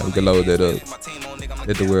what I'm saying? We can load that up.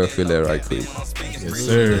 Let the world feel that right quick. Yes,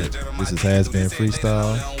 sir. This Has Been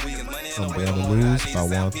Freestyle. I'm down to lose by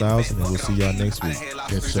 1,000, and we'll see y'all next week.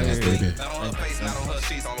 Yes, sir, baby.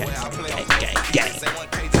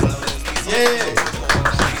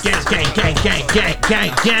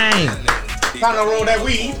 Gang. Time to roll that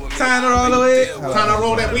weed. Time to roll the weed. Time to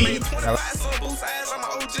roll that weed.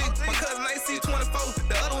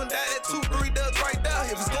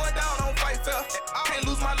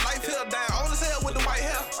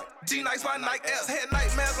 G-Nice, my Nike ass, had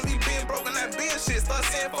nightmares on me being broken, that being shit. Start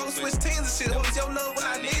saying folks switch teams and shit. What was your love when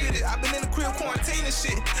I needed it? I've been in the crib quarantine and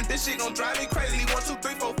shit. This shit gon' drive me crazy. 1, 2,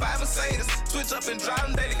 3, 4, 5 Mercedes. Switch up and drive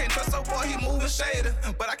him daily. Can't trust so boy, he moving shady.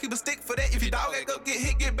 But I keep a stick for that. If you dog ain't go get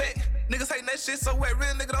hit, get back. Niggas hating that shit so wet,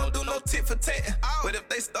 real nigga don't do no tit for tat. But if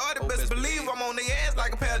they started, best believe I'm on their ass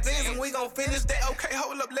like a pair of jeans, and we gon' finish that. Okay,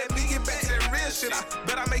 hold up, let me get back to that real shit. I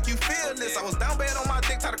bet I make you feel this. I was down bad on my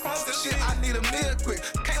dick, tired of crumbs and shit. I need a meal quick.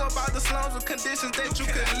 Came up out the slums with conditions that you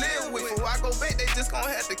couldn't live with. Before I go back, they just gon'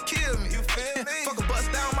 have to kill me. You feel me? Fuck a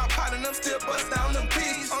bust down my pot and them still bust down them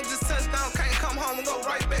peas. I'm just touchdown, can't come home and go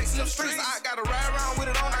right back to them streets. I gotta ride around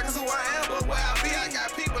with it on, like who I am, but where I be, I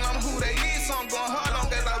got people, I'm who they need, so I'm going hard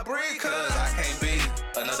long as I breathe. Cause I can't be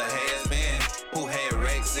another has-been who had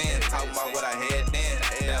Rex in, talking about what I had then.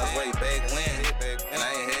 That was way back when, and I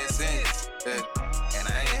ain't had since. And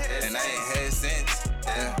I ain't